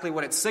exactly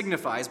what it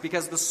signifies,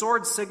 because the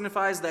sword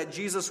signifies that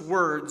Jesus'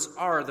 words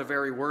are the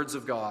very words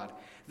of God.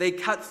 They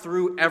cut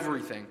through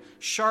everything,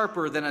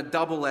 sharper than a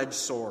double-edged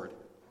sword.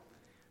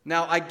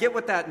 Now, I get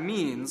what that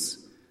means,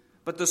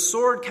 but the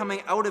sword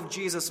coming out of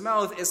Jesus'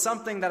 mouth is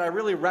something that I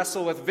really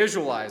wrestle with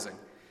visualizing.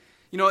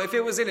 You know, if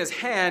it was in his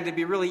hand, it'd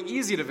be really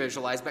easy to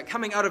visualize, but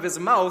coming out of his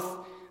mouth,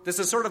 this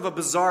is sort of a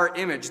bizarre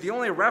image. The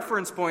only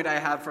reference point I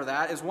have for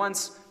that is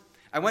once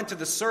I went to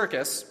the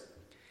circus,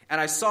 and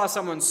I saw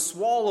someone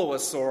swallow a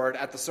sword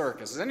at the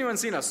circus. Has anyone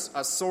seen a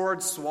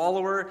sword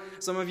swallower?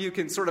 Some of you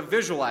can sort of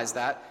visualize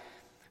that.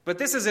 But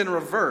this is in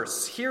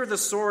reverse. Here the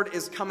sword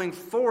is coming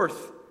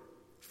forth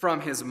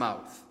from his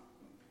mouth.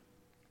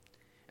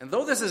 And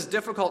though this is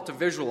difficult to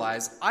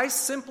visualize, I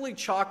simply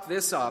chalk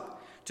this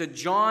up to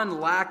John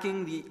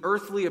lacking the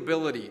earthly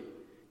ability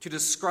to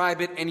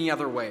describe it any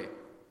other way.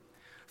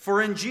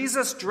 For in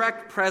Jesus'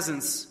 direct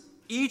presence,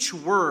 each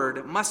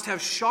word must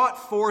have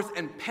shot forth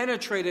and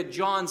penetrated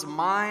John's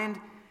mind,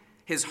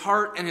 his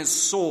heart and his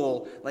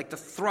soul like the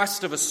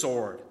thrust of a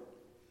sword.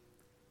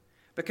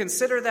 But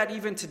consider that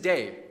even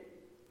today,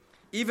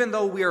 even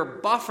though we are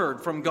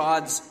buffered from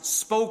God's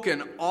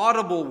spoken,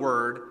 audible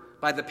word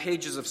by the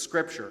pages of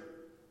Scripture,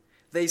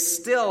 they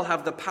still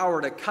have the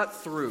power to cut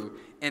through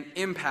and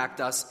impact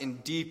us in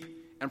deep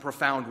and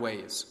profound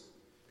ways.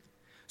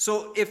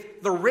 So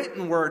if the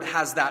written word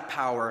has that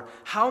power,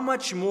 how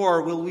much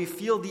more will we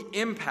feel the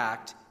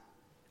impact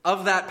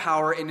of that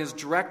power in his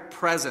direct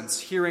presence,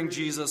 hearing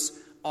Jesus'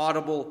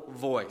 audible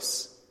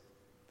voice?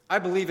 I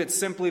believe it's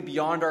simply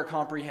beyond our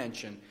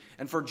comprehension.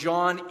 And for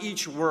John,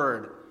 each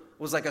word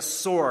was like a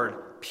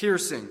sword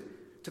piercing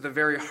to the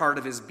very heart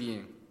of his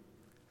being.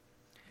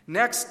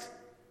 Next,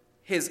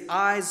 his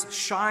eyes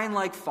shine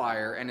like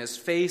fire, and his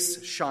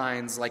face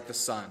shines like the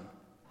sun.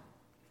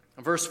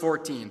 Verse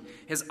 14,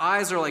 his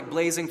eyes are like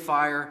blazing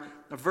fire.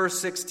 Verse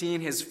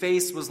 16, his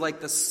face was like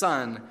the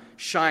sun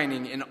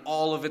shining in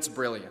all of its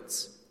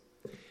brilliance.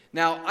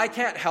 Now, I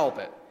can't help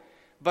it,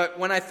 but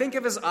when I think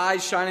of his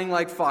eyes shining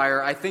like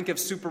fire, I think of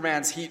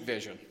Superman's heat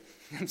vision.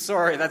 I'm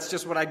sorry, that's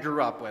just what I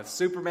grew up with.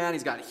 Superman,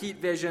 he's got heat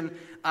vision,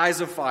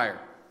 eyes of fire.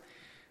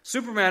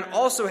 Superman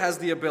also has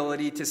the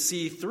ability to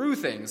see through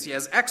things. He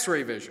has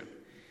X-ray vision.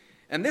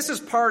 And this is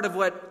part of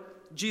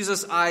what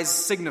Jesus' eyes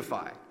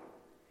signify.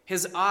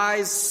 His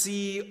eyes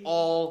see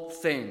all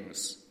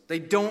things. They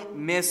don't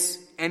miss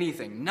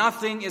anything.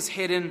 Nothing is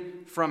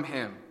hidden from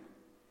him.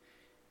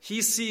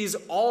 He sees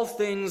all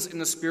things in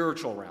the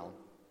spiritual realm.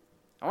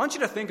 I want you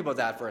to think about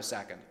that for a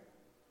second.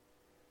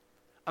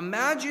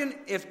 Imagine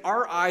if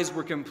our eyes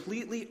were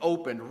completely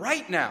opened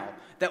right now,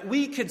 that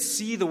we could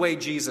see the way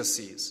Jesus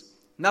sees.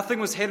 Nothing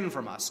was hidden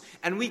from us,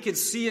 and we could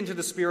see into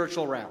the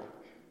spiritual realm.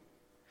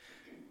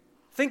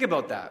 Think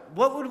about that.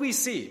 What would we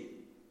see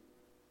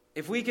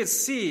if we could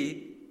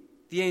see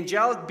the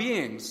angelic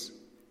beings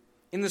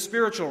in the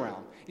spiritual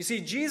realm? You see,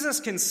 Jesus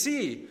can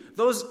see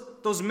those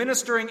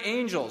ministering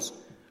angels,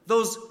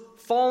 those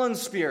fallen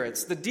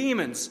spirits, the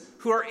demons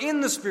who are in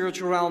the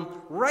spiritual realm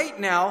right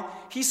now.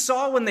 He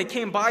saw when they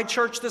came by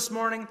church this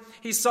morning.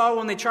 He saw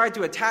when they tried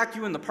to attack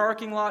you in the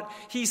parking lot.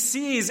 He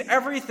sees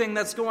everything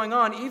that's going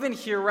on, even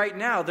here right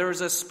now. There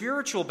is a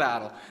spiritual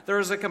battle. There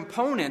is a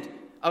component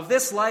of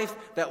this life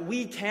that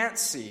we can't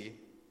see.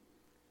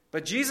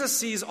 But Jesus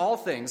sees all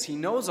things. He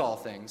knows all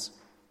things.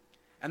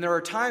 And there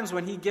are times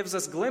when he gives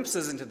us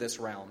glimpses into this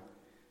realm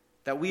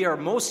that we are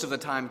most of the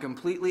time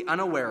completely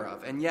unaware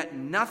of, and yet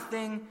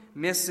nothing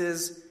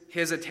misses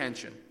his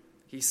attention.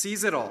 He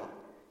sees it all.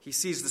 He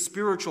sees the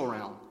spiritual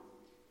realm.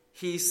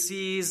 He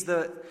sees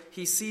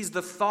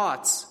the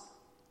thoughts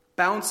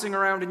bouncing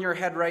around in your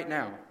head right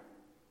now.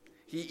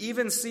 He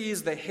even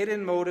sees the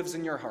hidden motives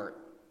in your heart.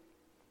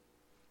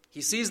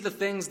 He sees the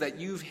things that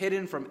you've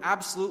hidden from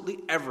absolutely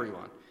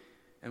everyone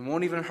and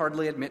won't even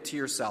hardly admit to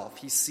yourself.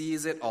 He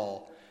sees it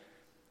all.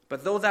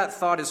 But though that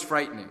thought is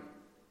frightening,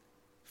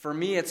 for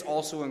me it's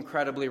also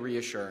incredibly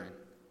reassuring.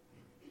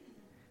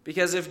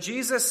 Because if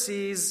Jesus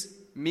sees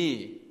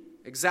me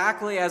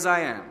exactly as I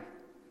am,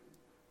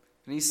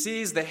 and he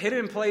sees the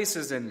hidden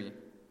places in me,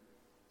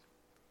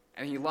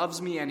 and he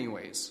loves me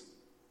anyways,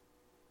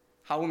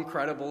 how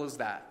incredible is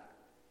that?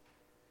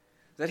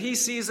 That he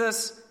sees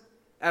us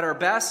at our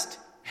best,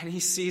 and he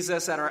sees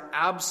us at our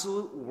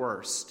absolute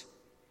worst,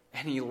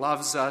 and he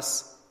loves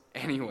us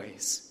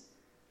anyways.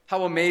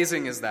 How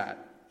amazing is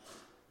that?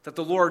 That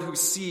the Lord who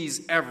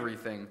sees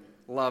everything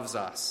loves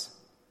us.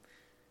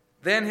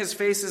 Then his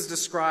face is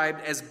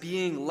described as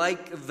being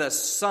like the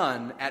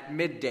sun at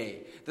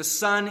midday, the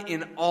sun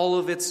in all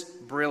of its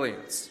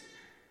brilliance.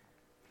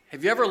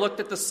 Have you ever looked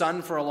at the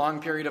sun for a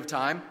long period of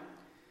time?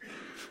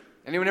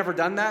 Anyone ever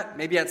done that?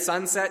 Maybe at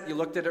sunset, you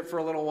looked at it for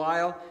a little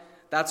while.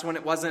 That's when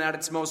it wasn't at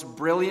its most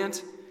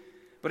brilliant.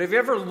 But have you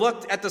ever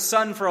looked at the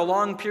sun for a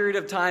long period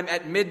of time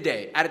at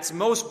midday, at its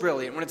most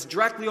brilliant, when it's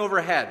directly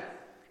overhead?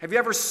 Have you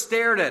ever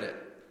stared at it?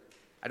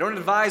 I don't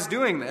advise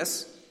doing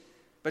this,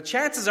 but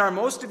chances are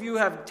most of you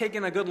have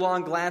taken a good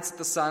long glance at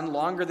the sun,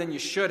 longer than you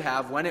should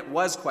have when it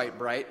was quite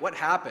bright. What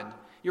happened?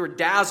 You were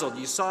dazzled.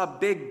 You saw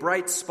big,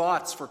 bright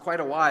spots for quite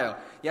a while.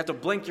 You have to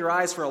blink your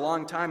eyes for a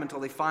long time until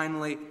they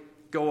finally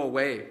go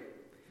away.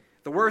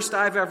 The worst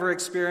I've ever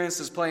experienced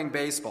is playing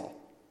baseball.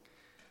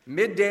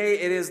 Midday,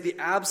 it is the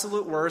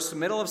absolute worst.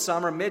 Middle of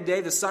summer,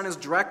 midday, the sun is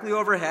directly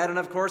overhead, and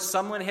of course,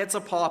 someone hits a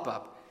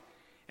pop-up.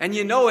 And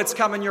you know it's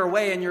coming your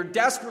way, and you're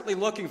desperately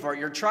looking for it.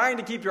 You're trying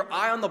to keep your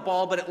eye on the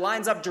ball, but it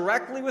lines up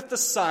directly with the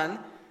sun.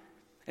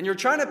 And you're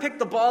trying to pick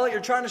the ball out. You're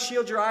trying to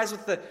shield your eyes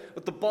with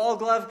the ball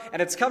glove,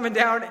 and it's coming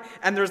down.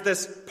 And there's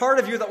this part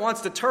of you that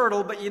wants to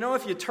turtle, but you know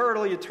if you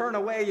turtle, you turn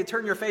away, you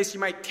turn your face, you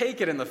might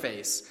take it in the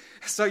face.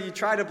 So you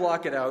try to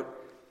block it out.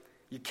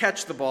 You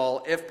catch the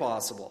ball if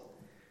possible.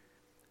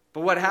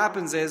 But what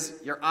happens is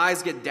your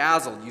eyes get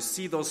dazzled. You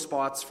see those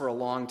spots for a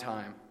long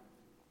time.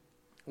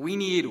 We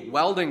need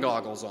welding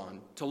goggles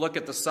on to look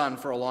at the sun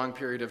for a long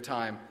period of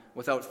time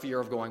without fear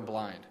of going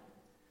blind.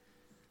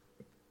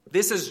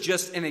 This is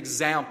just an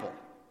example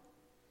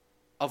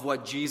of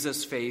what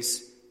Jesus'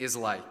 face is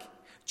like.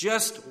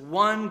 Just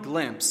one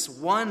glimpse,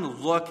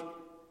 one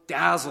look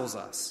dazzles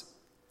us.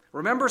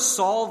 Remember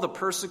Saul, the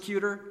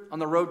persecutor, on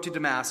the road to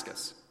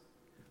Damascus?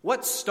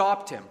 What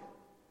stopped him?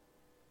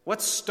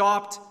 What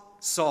stopped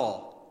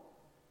Saul?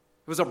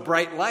 It was a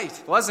bright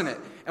light, wasn't it?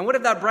 And what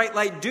did that bright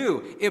light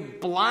do? It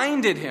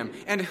blinded him.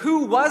 And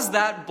who was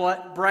that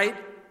bright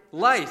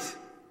light?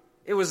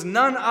 It was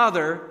none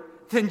other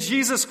than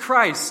Jesus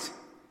Christ.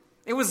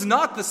 It was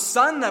not the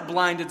sun that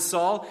blinded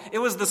Saul. It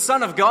was the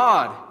Son of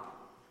God.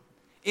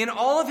 In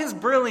all of his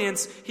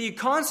brilliance, he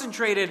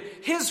concentrated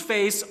his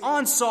face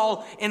on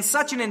Saul in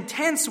such an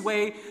intense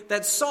way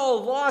that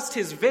Saul lost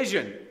his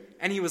vision,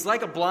 and he was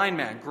like a blind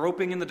man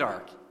groping in the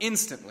dark,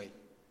 instantly.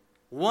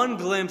 One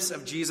glimpse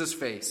of Jesus'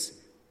 face,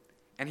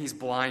 and he's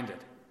blinded.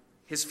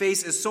 His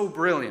face is so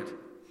brilliant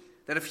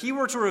that if he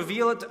were to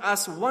reveal it to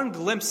us, one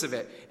glimpse of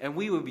it, and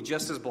we would be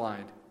just as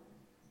blind.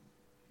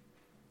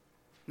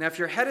 Now, if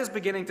your head is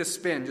beginning to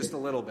spin just a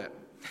little bit,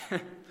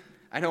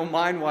 I know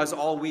mine was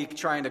all week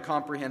trying to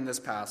comprehend this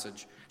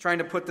passage, trying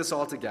to put this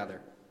all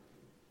together.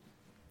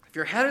 If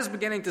your head is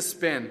beginning to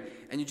spin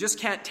and you just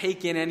can't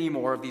take in any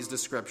more of these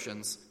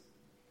descriptions,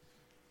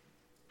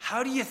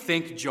 how do you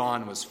think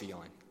John was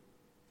feeling?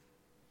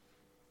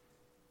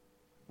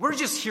 We're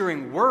just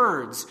hearing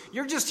words.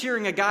 You're just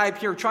hearing a guy up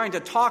here trying to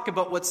talk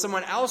about what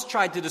someone else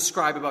tried to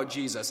describe about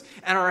Jesus,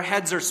 and our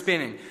heads are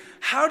spinning.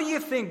 How do you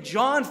think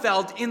John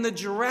felt in the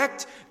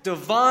direct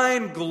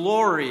divine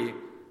glory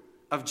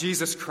of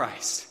Jesus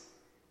Christ?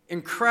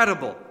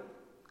 Incredible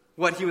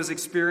what he was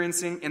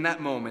experiencing in that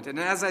moment. And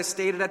as I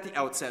stated at the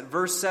outset,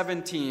 verse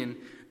 17,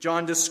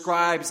 John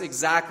describes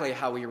exactly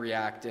how he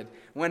reacted.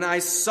 When I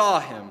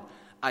saw him,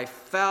 I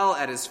fell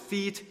at his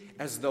feet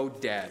as though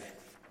dead.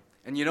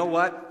 And you know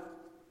what?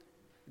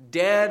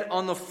 Dead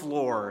on the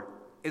floor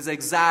is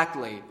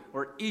exactly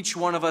where each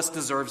one of us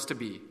deserves to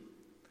be.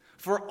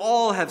 For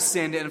all have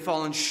sinned and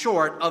fallen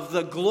short of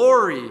the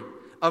glory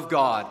of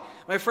God.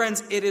 My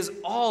friends, it is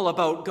all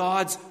about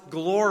God's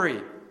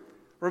glory.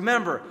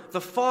 Remember,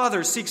 the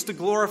Father seeks to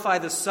glorify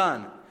the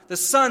Son. The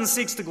Son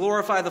seeks to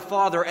glorify the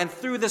Father, and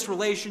through this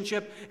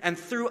relationship and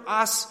through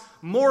us,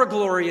 more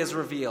glory is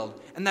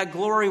revealed. And that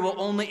glory will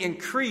only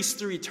increase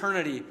through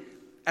eternity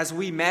as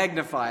we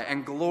magnify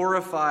and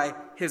glorify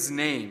His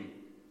name.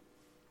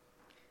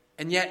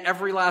 And yet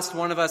every last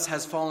one of us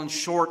has fallen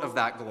short of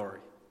that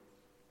glory.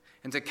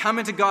 And to come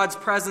into God's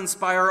presence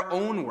by our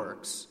own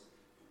works,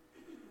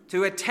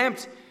 to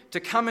attempt to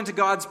come into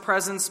God's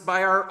presence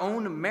by our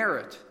own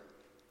merit,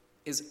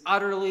 is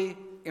utterly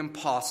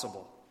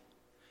impossible.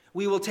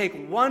 We will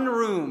take one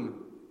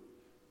room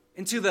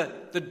into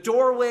the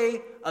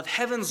doorway of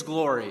heaven's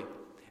glory,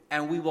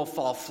 and we will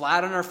fall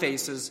flat on our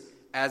faces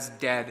as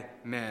dead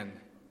men.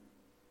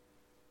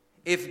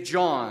 If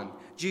John,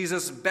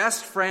 Jesus'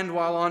 best friend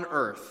while on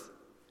earth,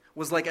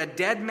 was like a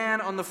dead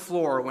man on the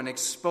floor when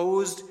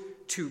exposed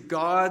to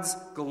God's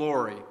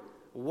glory,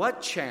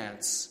 what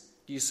chance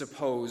do you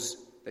suppose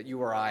that you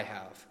or I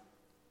have?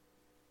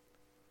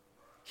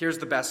 Here's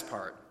the best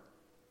part.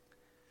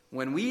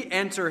 When we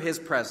enter His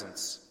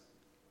presence,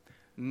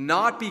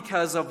 not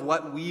because of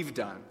what we've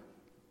done,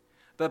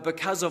 but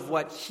because of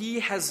what He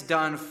has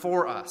done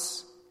for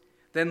us,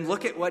 then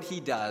look at what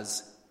He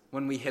does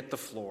when we hit the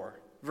floor.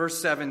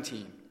 Verse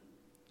 17.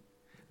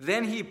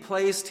 Then He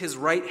placed His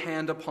right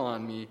hand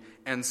upon me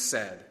and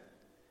said,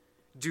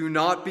 "Do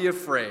not be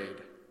afraid.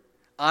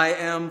 I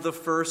am the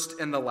first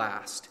and the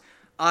last.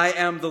 I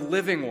am the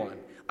living one.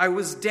 I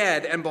was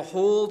dead, and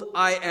behold,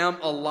 I am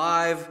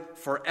alive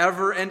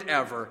forever and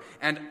ever,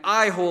 and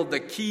I hold the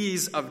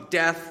keys of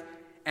death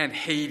and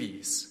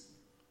Hades."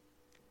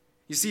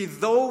 You see,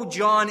 though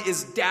John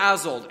is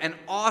dazzled and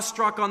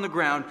awestruck on the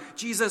ground,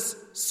 Jesus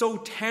so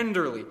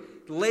tenderly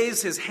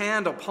lays His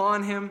hand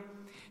upon him.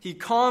 He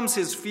calms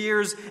his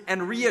fears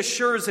and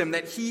reassures him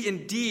that he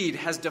indeed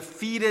has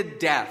defeated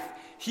death.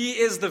 He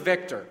is the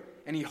victor,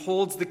 and He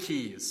holds the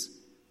keys.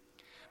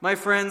 My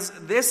friends,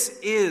 this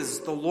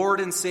is the Lord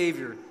and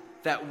Savior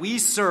that we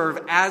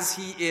serve as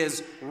He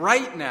is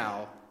right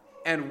now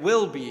and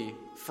will be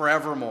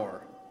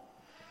forevermore.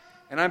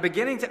 And I'm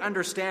beginning to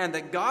understand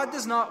that God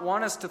does not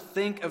want us to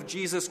think of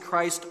Jesus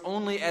Christ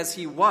only as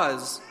He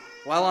was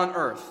while on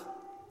earth,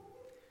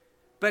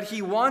 but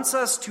He wants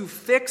us to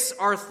fix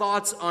our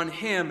thoughts on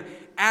Him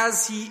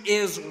as He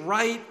is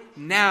right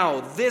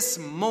now, this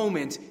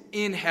moment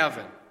in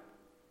heaven.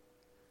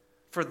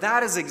 For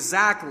that is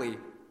exactly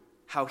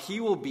how He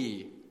will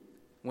be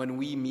when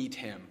we meet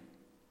Him.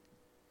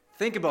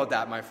 Think about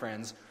that, my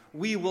friends.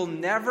 We will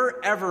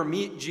never, ever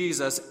meet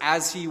Jesus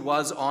as He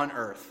was on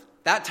earth.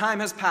 That time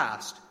has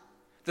passed.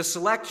 The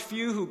select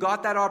few who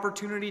got that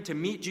opportunity to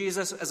meet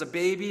Jesus as a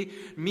baby,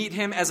 meet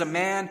Him as a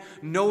man,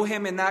 know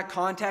Him in that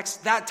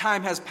context, that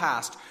time has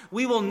passed.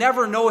 We will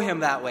never know Him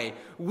that way.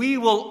 We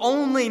will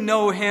only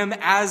know Him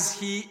as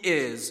He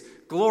is,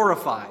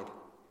 glorified.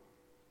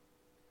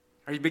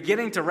 Are you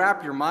beginning to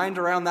wrap your mind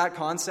around that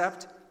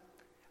concept?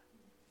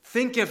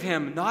 Think of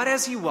Him not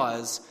as He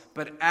was,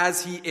 but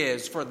as He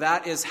is, for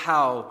that is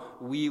how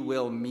we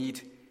will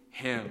meet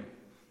Him.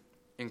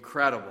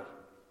 Incredible.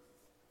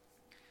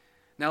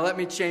 Now let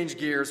me change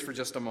gears for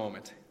just a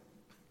moment.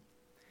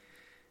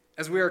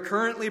 as we are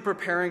currently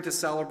preparing to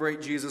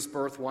celebrate Jesus'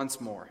 birth once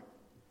more,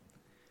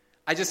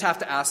 I just have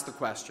to ask the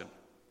question,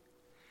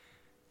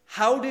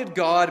 how did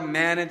God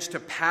manage to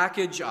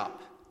package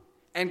up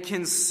and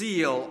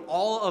conceal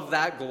all of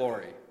that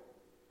glory,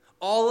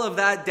 all of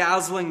that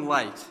dazzling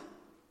light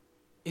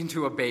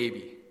into a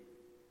baby?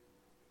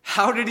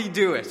 How did he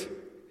do it?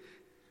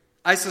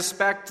 I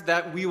suspect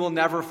that we will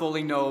never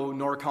fully know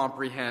nor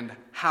comprehend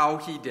how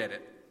he did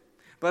it.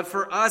 But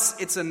for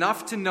us, it's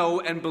enough to know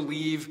and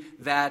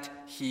believe that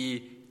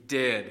he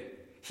did.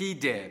 He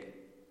did.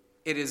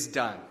 It is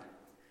done.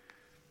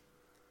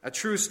 A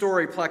true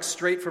story plucked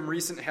straight from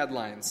recent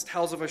headlines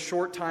tells of a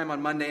short time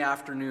on Monday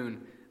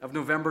afternoon of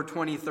November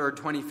 23rd,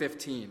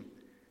 2015,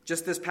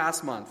 just this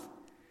past month,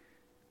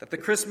 that the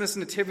Christmas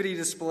nativity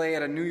display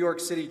at a New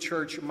York City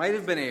church might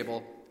have been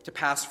able to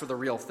pass for the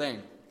real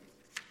thing.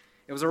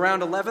 It was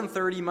around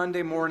 11:30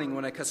 Monday morning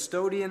when a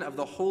custodian of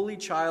the Holy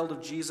Child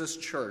of Jesus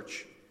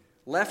Church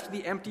left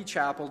the empty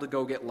chapel to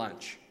go get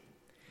lunch.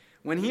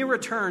 When he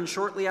returned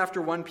shortly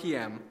after 1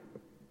 p.m.,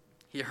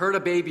 he heard a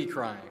baby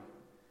crying,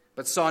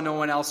 but saw no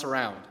one else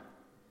around.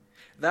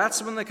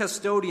 That's when the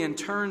custodian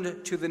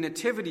turned to the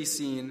nativity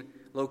scene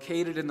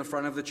located in the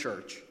front of the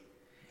church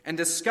and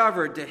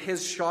discovered, to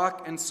his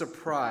shock and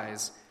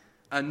surprise,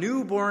 a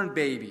newborn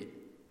baby,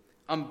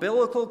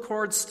 umbilical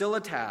cord still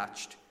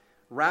attached,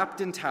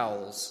 wrapped in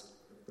towels,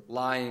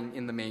 lying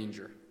in the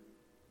manger.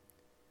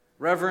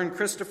 Reverend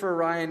Christopher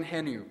Ryan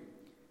Henu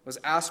was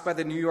asked by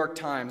the New York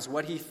Times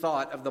what he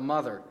thought of the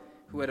mother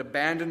who had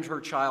abandoned her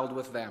child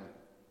with them.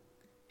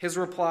 His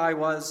reply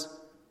was,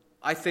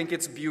 "I think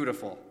it's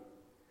beautiful.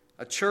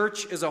 A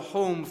church is a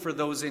home for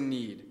those in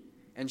need,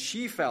 and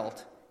she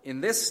felt, in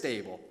this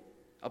stable,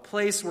 a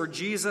place where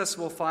Jesus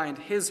will find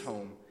his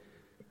home,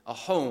 a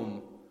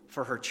home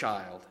for her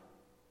child."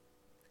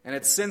 And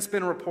it's since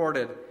been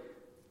reported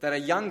that a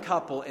young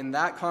couple in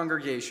that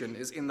congregation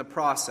is in the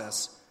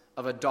process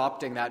of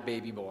adopting that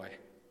baby boy.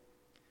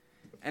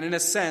 And in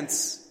a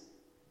sense,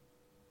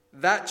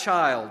 that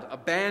child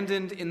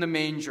abandoned in the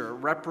manger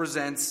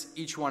represents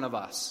each one of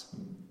us,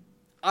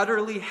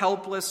 utterly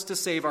helpless to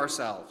save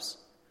ourselves.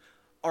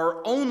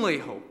 Our only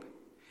hope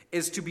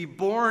is to be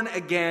born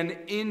again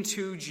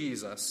into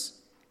Jesus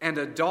and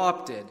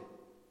adopted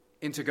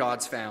into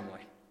God's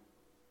family.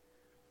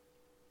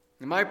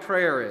 And my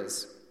prayer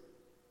is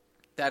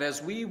that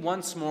as we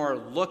once more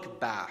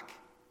look back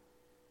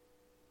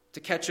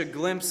to catch a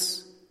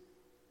glimpse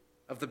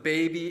of the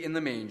baby in the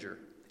manger,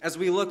 as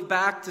we look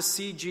back to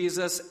see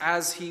Jesus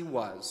as he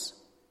was,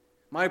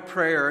 my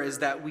prayer is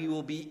that we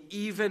will be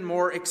even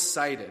more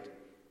excited,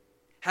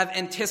 have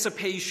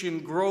anticipation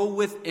grow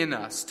within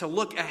us to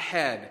look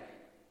ahead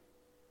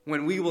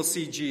when we will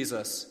see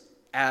Jesus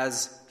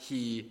as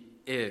he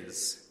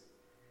is.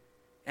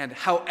 And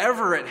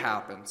however it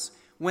happens,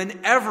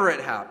 whenever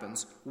it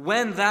happens,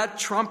 when that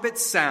trumpet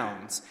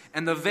sounds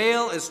and the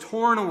veil is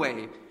torn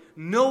away,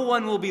 no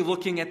one will be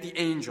looking at the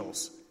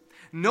angels.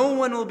 No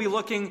one will be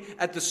looking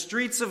at the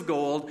streets of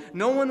gold.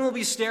 No one will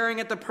be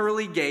staring at the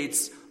pearly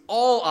gates.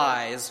 All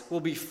eyes will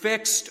be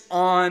fixed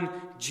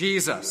on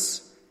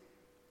Jesus.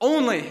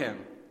 Only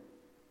him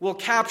will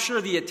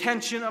capture the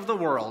attention of the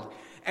world.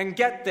 And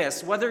get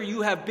this, whether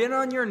you have been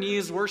on your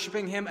knees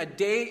worshiping him a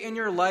day in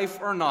your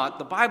life or not,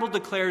 the Bible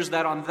declares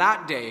that on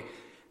that day,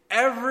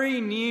 every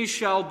knee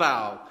shall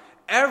bow,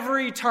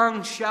 every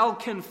tongue shall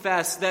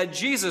confess that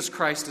Jesus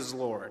Christ is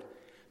Lord,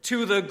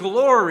 to the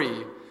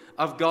glory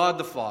of God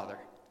the Father.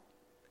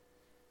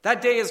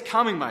 That day is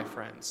coming, my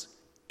friends.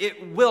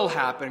 It will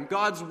happen.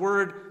 God's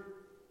word,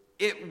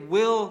 it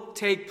will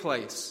take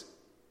place.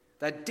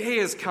 That day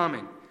is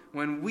coming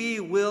when we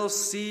will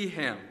see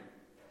him.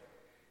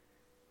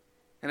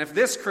 And if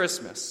this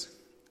Christmas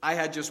I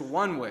had just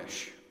one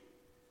wish,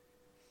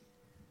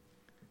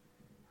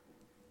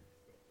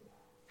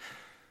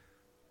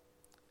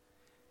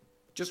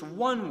 just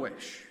one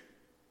wish,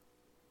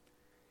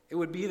 it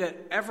would be that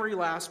every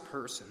last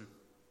person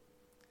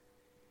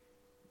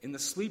in the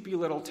sleepy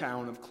little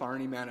town of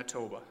Clarny,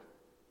 Manitoba,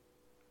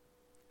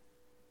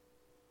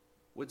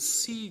 would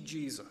see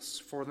Jesus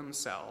for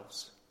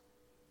themselves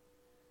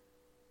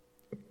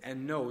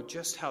and know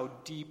just how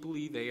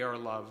deeply they are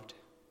loved.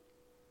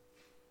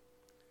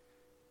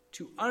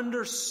 To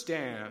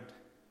understand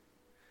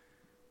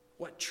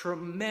what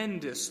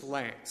tremendous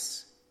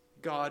lengths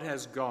God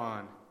has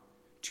gone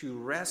to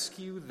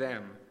rescue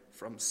them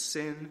from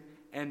sin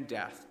and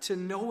death, to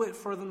know it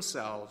for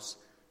themselves,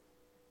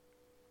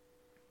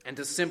 and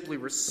to simply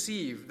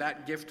receive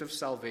that gift of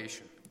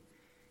salvation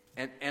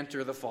and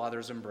enter the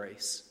Father's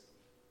embrace.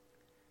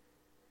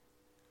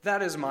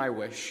 That is my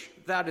wish.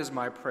 That is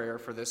my prayer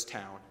for this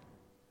town.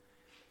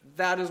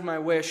 That is my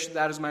wish.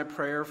 That is my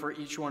prayer for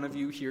each one of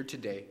you here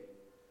today,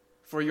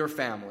 for your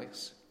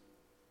families.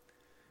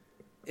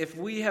 If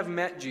we have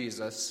met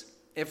Jesus,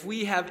 if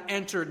we have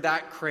entered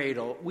that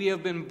cradle, we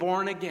have been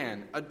born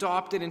again,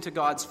 adopted into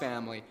God's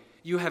family,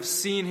 you have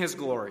seen his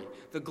glory,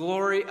 the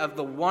glory of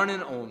the one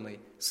and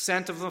only,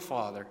 sent of the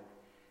Father.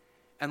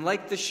 And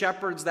like the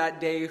shepherds that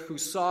day who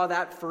saw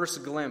that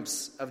first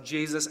glimpse of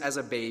Jesus as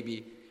a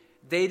baby,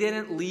 They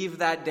didn't leave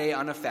that day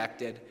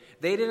unaffected.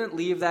 They didn't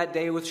leave that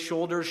day with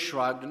shoulders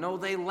shrugged. No,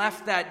 they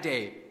left that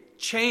day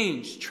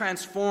changed,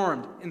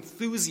 transformed,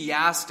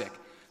 enthusiastic.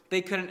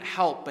 They couldn't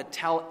help but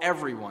tell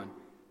everyone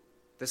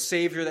the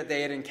Savior that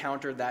they had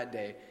encountered that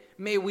day.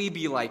 May we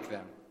be like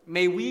them.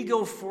 May we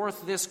go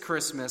forth this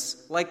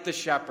Christmas like the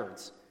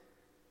shepherds,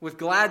 with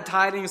glad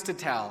tidings to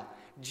tell.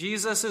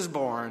 Jesus is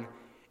born,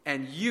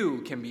 and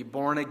you can be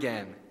born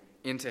again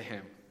into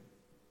him.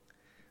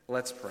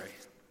 Let's pray.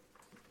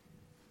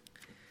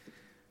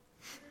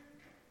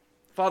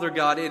 Father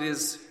God, it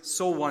is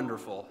so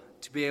wonderful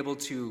to be able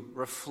to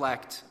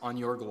reflect on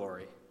your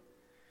glory,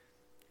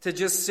 to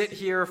just sit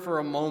here for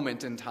a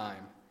moment in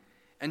time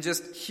and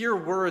just hear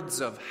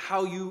words of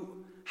how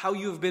you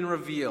have been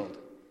revealed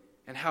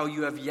and how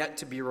you have yet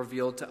to be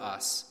revealed to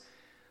us.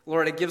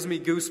 Lord, it gives me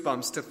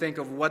goosebumps to think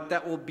of what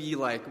that will be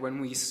like when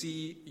we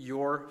see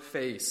your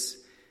face,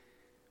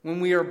 when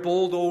we are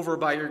bowled over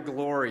by your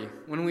glory,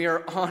 when we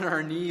are on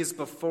our knees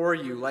before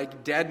you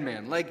like dead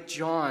men, like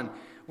John.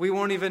 We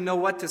won't even know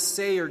what to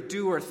say or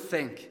do or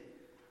think.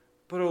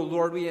 But, oh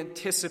Lord, we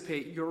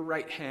anticipate your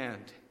right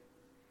hand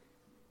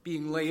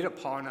being laid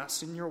upon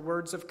us in your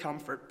words of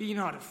comfort. Be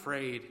not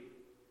afraid.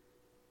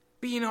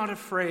 Be not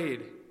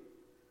afraid.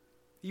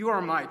 You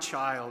are my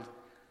child.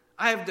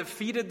 I have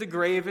defeated the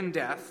grave and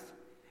death.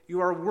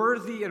 You are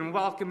worthy and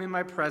welcome in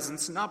my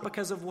presence, not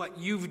because of what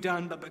you've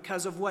done, but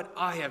because of what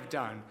I have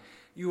done.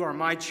 You are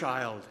my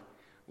child.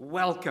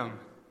 Welcome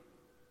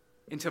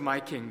into my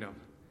kingdom.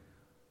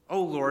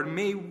 Oh Lord,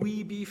 may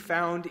we be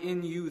found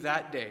in you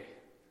that day.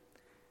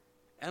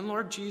 And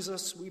Lord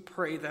Jesus, we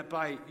pray that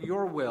by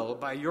your will,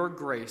 by your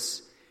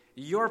grace,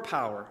 your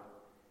power,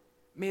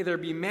 may there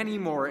be many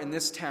more in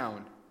this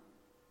town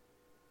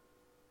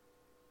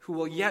who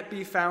will yet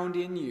be found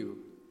in you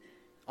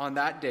on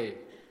that day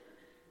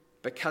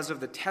because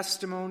of the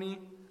testimony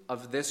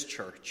of this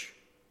church.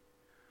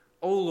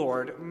 O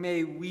Lord,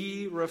 may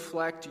we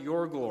reflect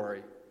your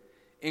glory.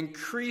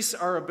 Increase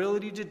our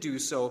ability to do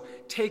so.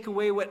 Take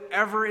away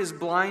whatever is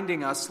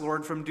blinding us,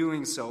 Lord, from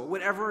doing so.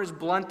 Whatever is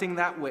blunting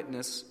that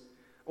witness.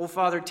 Oh,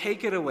 Father,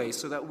 take it away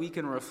so that we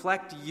can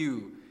reflect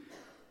you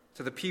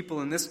to the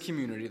people in this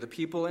community, the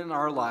people in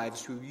our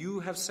lives who you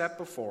have set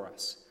before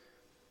us.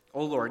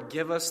 Oh, Lord,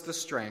 give us the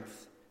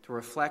strength to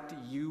reflect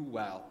you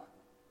well,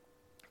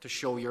 to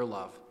show your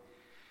love.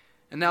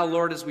 And now,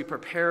 Lord, as we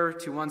prepare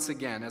to once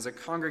again, as a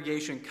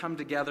congregation, come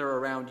together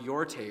around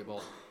your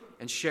table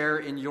and share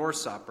in your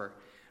supper,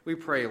 we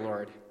pray,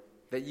 Lord,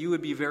 that you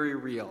would be very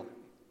real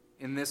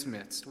in this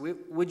midst.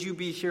 Would you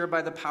be here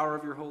by the power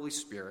of your Holy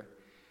Spirit?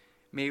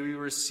 May we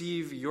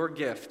receive your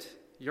gift,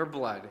 your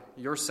blood,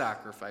 your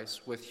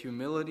sacrifice with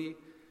humility,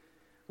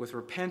 with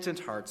repentant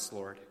hearts,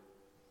 Lord,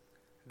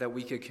 that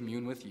we could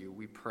commune with you.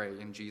 We pray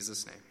in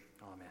Jesus' name.